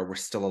knew her were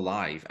still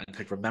alive and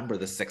could remember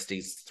the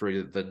 60s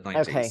through the Okay.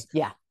 90s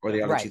Yeah. or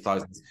the early Right.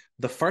 2000s.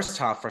 The first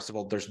half, first of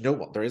all, there is no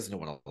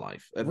one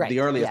alive. The Right.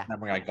 earliest Yeah.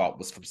 memory I got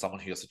was from someone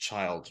who, as a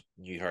child,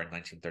 knew her in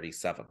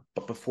 1937.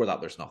 But before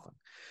that, there's nothing.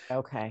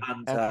 Okay.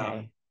 And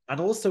Okay.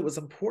 also it was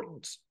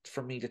important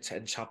for me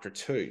in chapter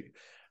two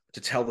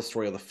to tell the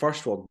story of the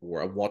First World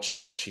War and what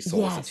she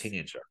saw as a Yes.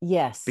 teenager,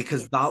 Yes.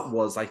 because that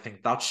was, I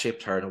think, that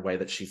shaped her in a way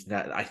that she's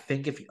not. I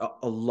think if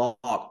a lot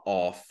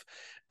of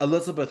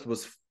Elizabeth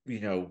was,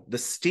 the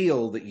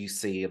steel that you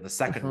see in the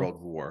Second Mm-hmm.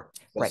 World War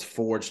was Right.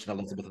 forged in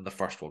Elizabeth in the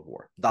First World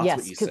War. That's what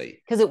Yes. you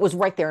Because see. it was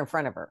right there in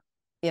front of her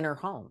in her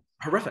home.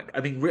 Horrific.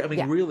 I mean,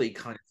 Yeah. really,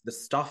 kind of the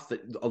stuff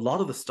that a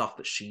lot of the stuff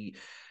that she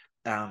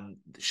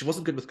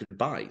wasn't good with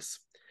goodbyes.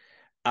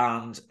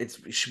 And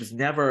she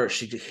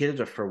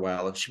hated a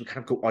farewell, and she would kind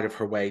of go out of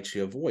her way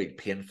to avoid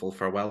painful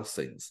farewell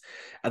scenes.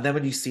 And then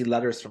when you see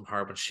letters from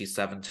her when she's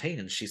 17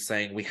 and she's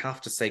saying, we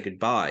have to say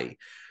goodbye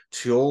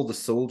to all the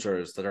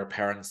soldiers that our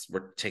parents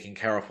were taking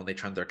care of when they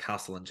turned their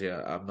castle into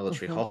a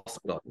military Mm-hmm.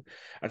 hospital.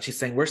 And she's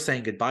saying, we're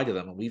saying goodbye to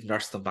them, and we've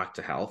nursed them back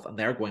to health, and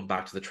they're going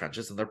back to the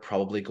trenches, and they're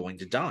probably going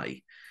to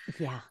die.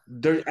 Yeah.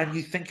 And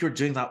you think you're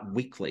doing that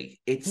weekly.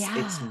 It's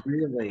Yeah.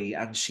 really,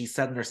 and she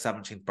said in her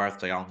 17th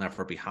birthday, I'll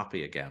never be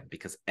happy again,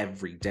 because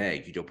every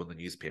day you'd open the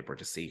newspaper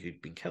to see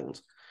who'd been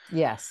killed.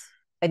 Yes.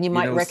 And you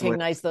might So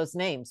recognize those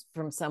names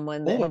from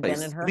someone that had been in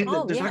always. I her mean,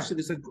 home. there's Yeah.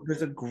 actually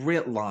there's a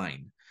great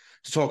line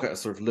to talk a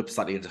sort of loop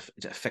slightly into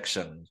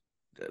fiction,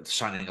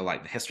 shining a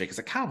light in history, because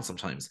it can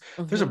sometimes.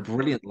 There's a Mm-hmm.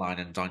 brilliant line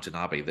in Downton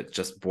Abbey that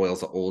just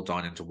boils it all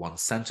down into one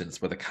sentence,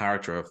 where the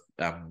character of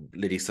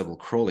Lady Sybil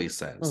Crawley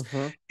says,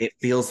 Mm-hmm. "It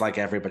feels like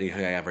everybody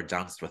who I ever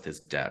danced with is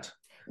dead."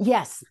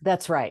 Yes,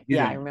 that's right. You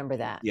Yeah, I know, remember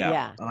that. yeah.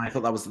 Yeah. And I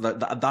thought that was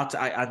that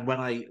I and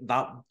when I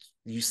that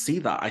you see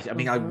that, I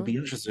mean, I would Mm-hmm. be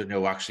interested to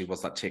know, actually,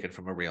 was that taken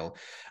from a real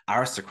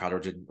aristocrat, or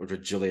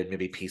did Julian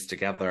maybe piece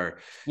together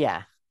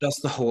Yeah.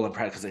 just the whole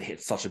impression, because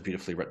it's such a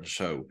beautifully written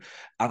show.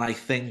 And I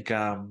think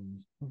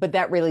But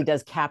that really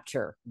does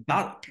capture.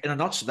 that, in a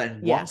nutshell, in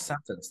one Yeah.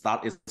 sentence,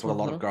 that is what a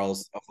lot of Mm-hmm.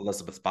 girls of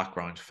Elizabeth's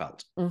background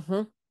felt.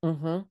 Mm-hmm.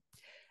 Mm-hmm.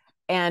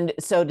 And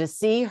so to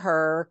see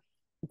her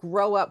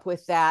grow up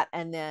with that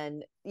and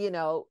then,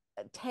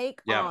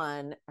 take Yeah.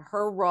 on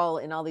her role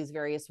in all these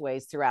various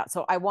ways throughout.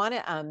 So I want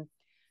to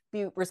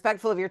be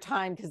respectful of your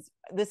time, because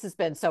this has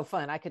been so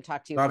fun. I could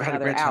talk to you No, for I've had a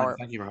another great time. hour.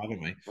 Thank you for having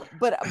me.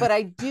 But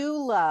I do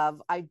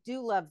love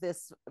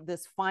this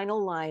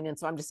final line, and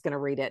so I'm just going to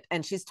read it.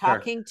 And she's Sure.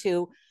 talking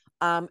to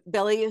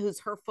Billy,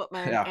 who's her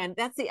footman, Yeah. and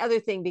that's the other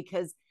thing,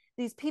 because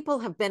these people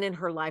have been in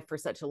her life for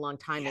such a long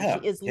time, and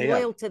she Yeah. is Yeah. Yeah.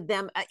 loyal to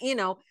them.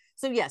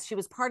 So yes, she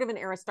was part of an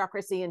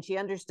aristocracy, and she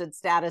understood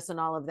status and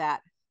all of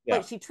that. Yeah.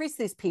 But she treats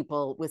these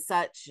people with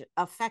such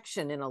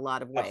affection in a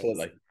lot of ways.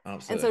 Absolutely.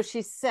 And so Absolutely.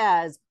 she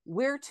says,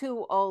 "We're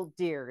two old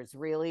dears,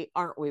 really,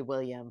 aren't we,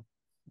 William?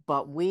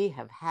 But we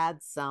have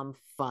had some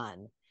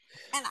fun."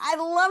 And I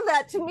love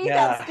that. To me,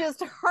 that's Yeah.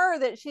 just her,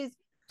 that she's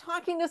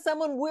talking to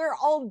someone. We're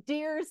old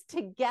dears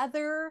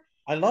together.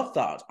 I love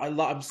that. I'm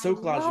I so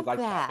glad you love like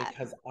that, that.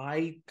 because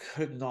I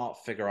could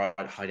not figure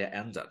out how to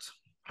end it,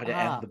 how to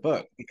end Ah, the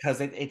book,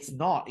 because it's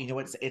not,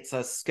 it's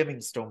a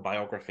skimming stone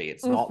biography.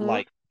 It's not mm-hmm,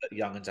 like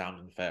Young and Damned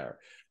and Fair.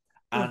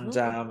 And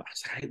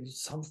mm-hmm.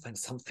 something,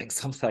 something,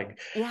 something.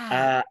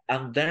 Yeah.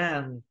 And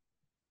then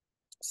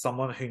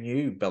someone who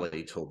knew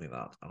Billy told me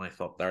that, and I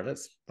thought, there it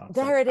is. That's it.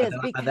 There it is,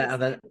 And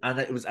because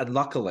it was, and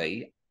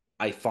luckily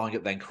I found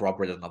it then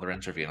corroborated in another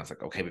interview, and I was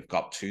like, okay, we've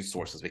got two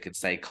sources. We could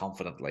say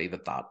confidently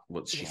that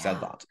was she said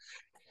yeah. that.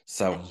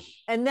 So,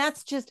 And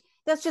that's just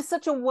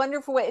such a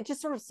wonderful way. It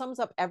just sort of sums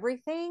up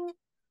everything,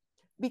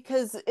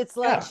 because it's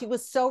like yeah, she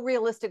was so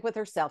realistic with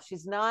herself.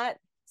 She's not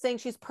saying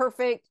she's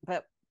perfect,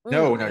 but no,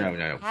 no, we've no,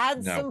 no,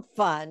 had no. some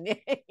fun.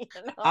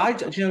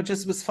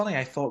 Just was funny.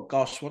 I thought,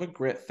 gosh, what a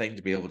great thing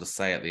to be able to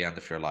say at the end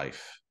of your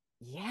life.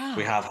 We Yeah.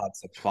 have had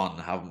some fun,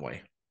 haven't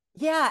we?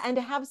 Yeah, and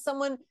to have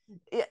someone,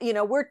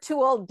 we're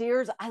two old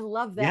dears. I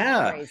love that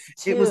Yeah, phrase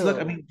it was. Look,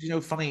 I too.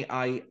 mean, funny.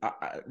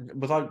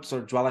 Without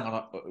sort of dwelling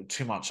on it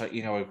too much,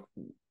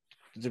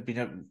 there'd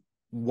been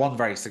one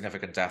very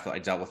significant death that I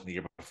dealt with in the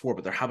year before,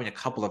 but there have been a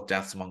couple of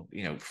deaths among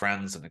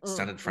friends and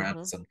extended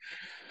friends,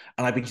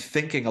 and I've been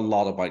thinking a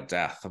lot about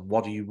death and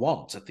what do you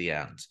want at the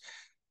end.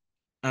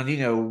 And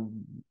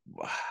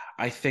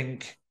I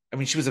think, I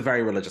mean, she was a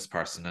very religious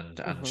person, and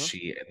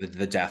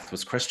the death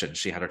was Christian.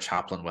 She had her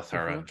chaplain with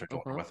her and her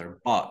daughter with her.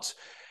 But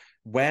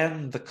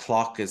when the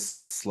clock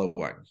is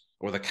slowing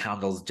or the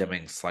candles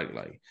dimming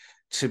slightly,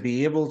 to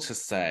be able to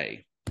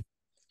say,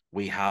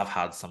 we have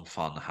had some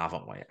fun,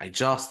 haven't we?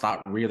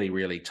 That really,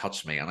 really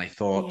touched me. And I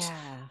thought,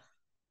 Yeah.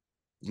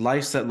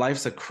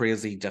 life's a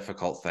crazy,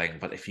 difficult thing,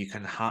 but if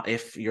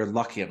you're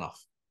lucky enough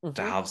to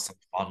Mm-hmm. have some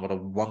fun, what a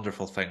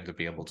wonderful thing to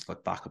be able to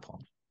look back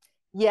upon.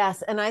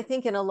 Yes, and I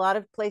think in a lot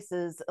of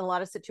places, a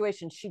lot of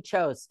situations, she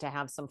chose to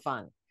have some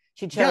fun.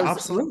 She Yeah, chose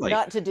absolutely.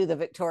 not to do the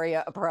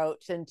Victoria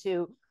approach and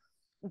to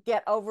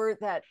get over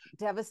that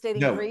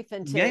devastating No, grief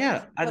and yeah, to yeah.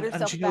 put And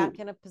herself back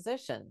in a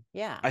position.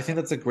 Yeah. I think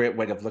that's a great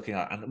way of looking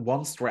at it. And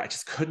one story, I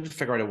just couldn't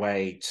figure out a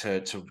way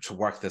to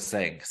work this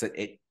in because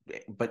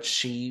but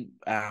she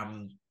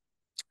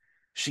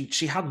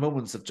had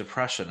moments of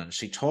depression, and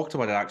she talked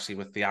about it actually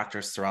with the actor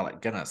Sir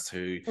Alec Guinness,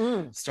 who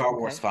Star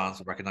Wars Okay. fans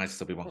would recognize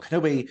as Obi-Wan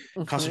Kenobi,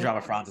 costume Mm-hmm.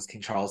 drama Francis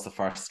King Charles I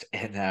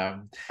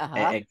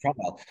Uh-huh. in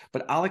Cromwell.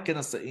 But Alec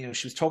Guinness,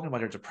 she was talking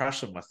about her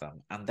depression with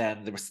them, and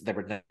then they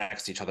were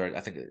next to each other,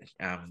 I think,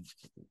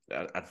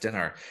 at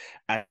dinner,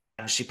 and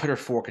she put her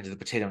fork into the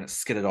potato and it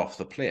skidded off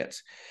the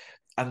plate.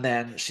 And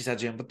then she said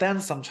to him, but then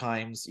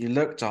sometimes you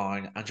look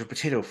down and your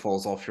potato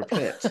falls off your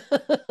plate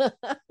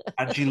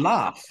and you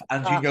laugh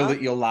and you know Uh-huh.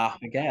 that you'll laugh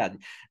again.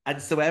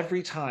 And so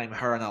every time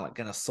her and Alec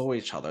Guinness saw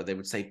each other, they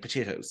would say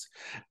potatoes.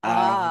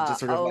 To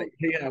sort of like,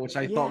 Oh, which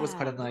I thought was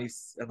quite yeah.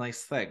 a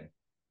nice thing.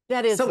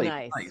 That is Silly, but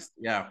nice. nice.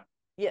 Yeah.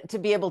 Yeah, to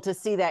be able to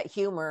see that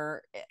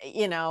humor,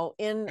 in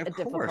Of a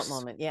difficult course.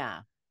 moment.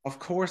 Yeah. Of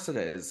course it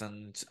is,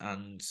 and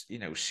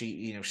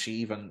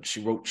she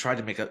wrote tried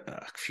to make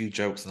a few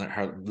jokes in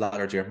her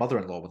letter to her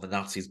mother-in-law when the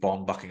Nazis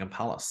bombed Buckingham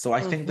Palace. So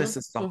I think Mm-hmm. this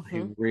is someone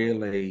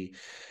Mm-hmm.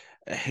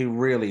 who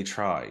really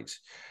tried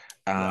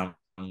Yeah.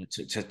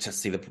 to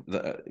see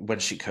the when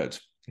she could,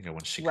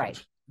 when she could.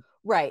 Right.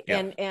 Right.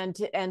 Yeah,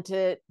 And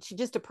she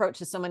just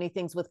approaches so many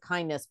things with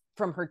kindness,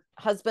 from her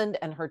husband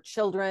and her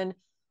children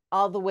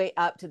all the way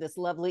up to this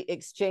lovely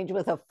exchange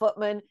with a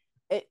footman.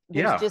 There's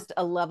yeah. just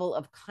a level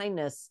of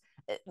kindness.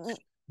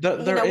 There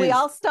We is.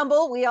 all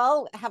stumble, we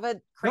all have a No,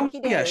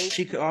 cranky yeah,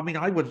 day. I mean,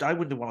 I wouldn't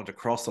have wanted to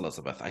cross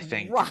Elizabeth, I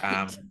think, Right.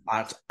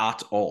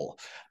 at all.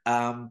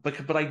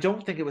 But I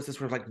don't think it was this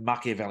sort of like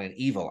Machiavellian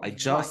evil. I Right.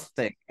 just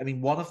think, I mean,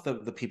 one of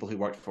the people who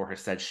worked for her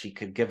said she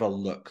could give a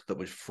look that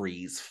would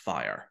freeze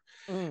fire.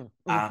 Mm-hmm.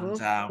 And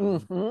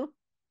Mm-hmm.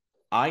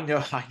 I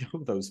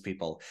know those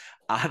people.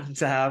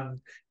 And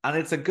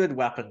it's a good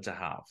weapon to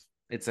have.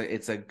 It's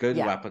a good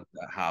Yeah. weapon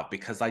to have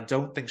because I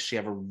don't think she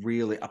ever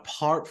really,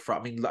 apart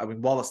from, I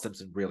mean Wallace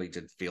Simpson really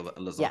did feel that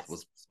Elizabeth Yes.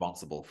 was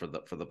responsible for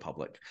the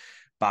public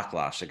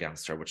backlash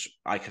against her, which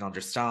I can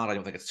understand. I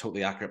don't think it's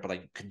totally accurate, but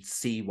I can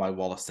see why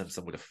Wallace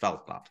Simpson would have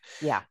felt that.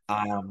 Yeah.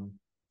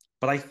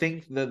 But I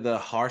think that the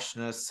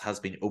harshness has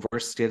been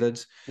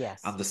overstated,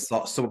 Yes. and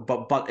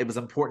but it was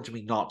important to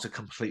me not to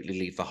completely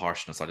leave the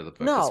harshness out of the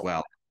book as No.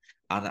 well,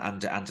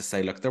 and to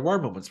say, look, there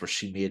were moments where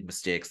she made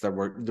mistakes. There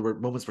were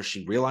moments where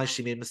she realized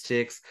she made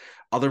mistakes,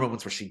 other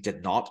moments where she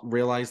did not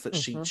realize that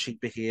Mm-hmm. she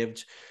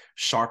behaved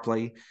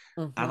sharply.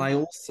 And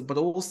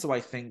Mm-hmm. I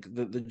think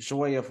that the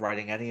joy of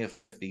writing any of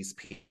these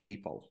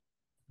people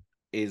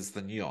is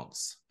the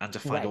nuance, and to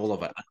find Right. all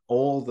of it and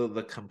all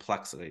the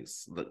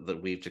complexities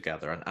that weave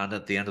together. And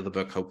at the end of the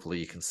book, hopefully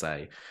you can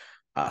say,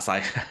 as I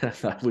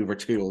that we were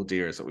two old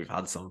dears, that we've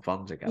had some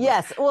fun together.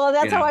 Yes. Well,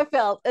 that's You how know. I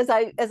felt as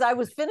I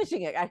was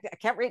finishing it. I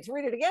can't wait to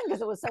read it again because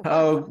it was so fun.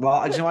 Oh well,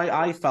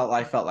 I felt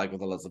like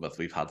with Elizabeth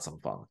we've had some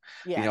fun.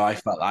 I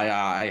Yes. felt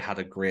I had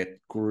a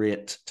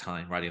great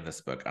time writing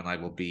this book, and I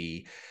will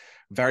be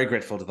very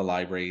grateful to the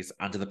libraries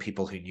and to the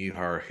people who knew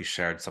her, who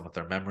shared some of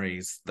their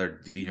memories.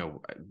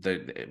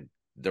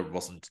 There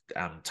wasn't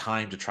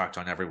time to track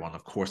down everyone.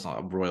 Of course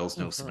not. Royals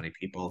know so Mm-hmm. many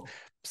people.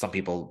 Some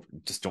people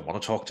just don't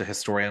want to talk to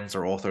historians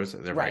or authors.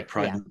 They're very Right.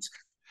 Yeah.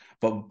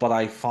 private. But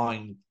I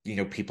find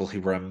people who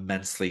were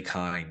immensely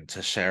kind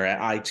to share it.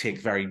 I take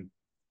very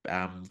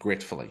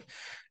gratefully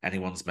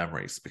anyone's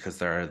memories, because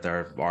there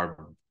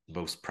are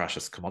most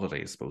precious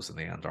commodity, I suppose, in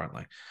the end, aren't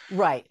they?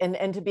 Right.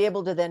 And to be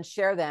able to then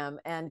share them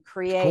and Of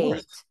create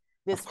course.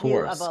 this Of view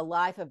of course. a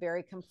life, a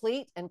very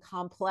complete and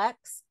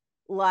complex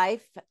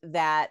life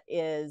that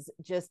is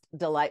just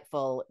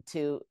delightful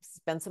to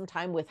spend some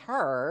time with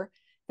her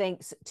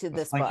thanks to Well,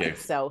 this thank book. you.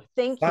 So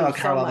thank you Wow, so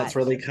Caroline, that's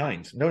much. really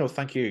kind. No, no,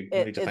 thank you. You need to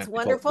It's thank people.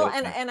 wonderful. Really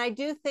And kind. I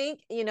do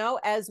think,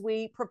 as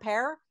we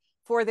prepare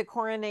for the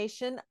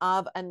coronation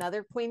of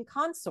another queen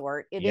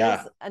consort, it is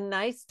Yeah. a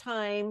nice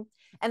time,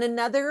 and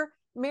another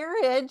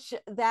marriage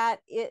that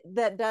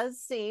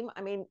does seem,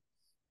 I mean,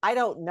 I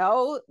don't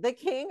know the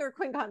king or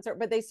queen consort,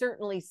 but they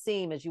certainly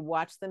seem, as you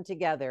watch them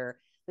together,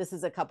 this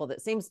is a couple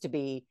that seems to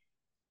be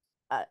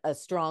a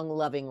strong,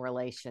 loving Well,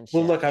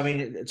 relationship. look, I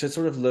mean, to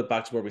sort of look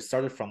back to where we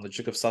started from, the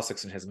Duke of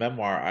Sussex in his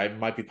memoir, I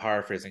might be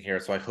paraphrasing here,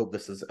 so I hope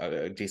this is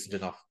a decent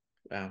enough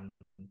um,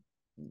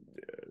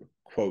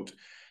 quote.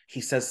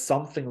 He says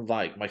something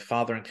like, "My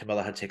father and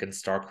Camilla had taken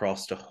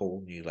Starcross to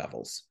whole new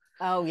levels,"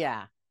 Oh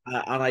yeah.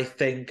 and I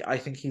think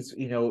he's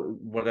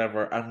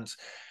whatever, and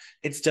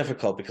it's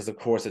difficult because of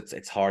course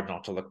it's hard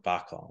not to look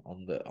back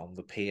on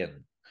the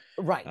pain.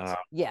 Right. Uh,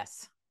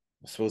 Yes.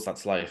 I suppose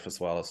that's life as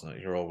well, isn't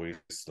it? You're always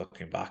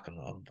looking back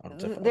on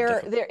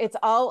there difficult.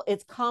 there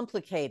it's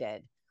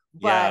complicated,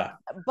 but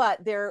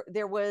Yeah,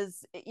 there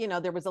was,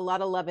 there was a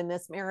lot of love in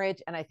this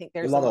marriage, and I think a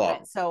there's a lot, a lot.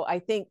 lot. So I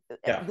think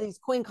Yeah, these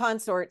queen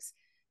consorts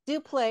do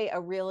play a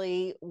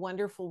really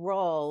wonderful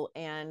role,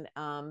 and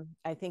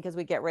I think as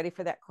we get ready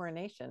for that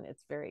coronation,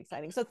 it's very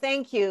exciting. So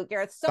thank you,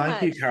 Gareth, so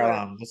thank you, much for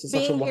Caroline. This is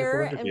such a being wonderful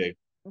here and interview.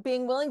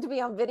 being willing to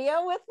be on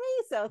video with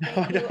me. So thank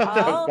I you know,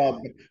 no, all.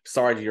 God,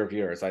 sorry to your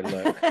viewers. I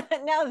look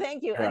No,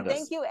 thank you. And thank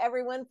horrendous. you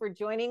everyone for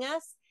joining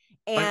us.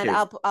 Thank And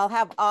you. I'll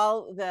have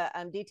all the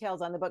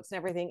details on the books and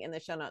everything in the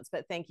show notes.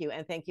 But thank you.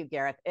 And thank you,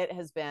 Gareth. It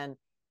has been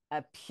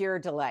a pure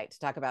delight to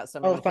talk about so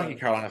Oh, many thank you,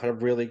 things. Caroline. I've had a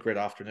really great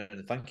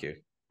afternoon. Thank you.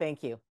 Thank you.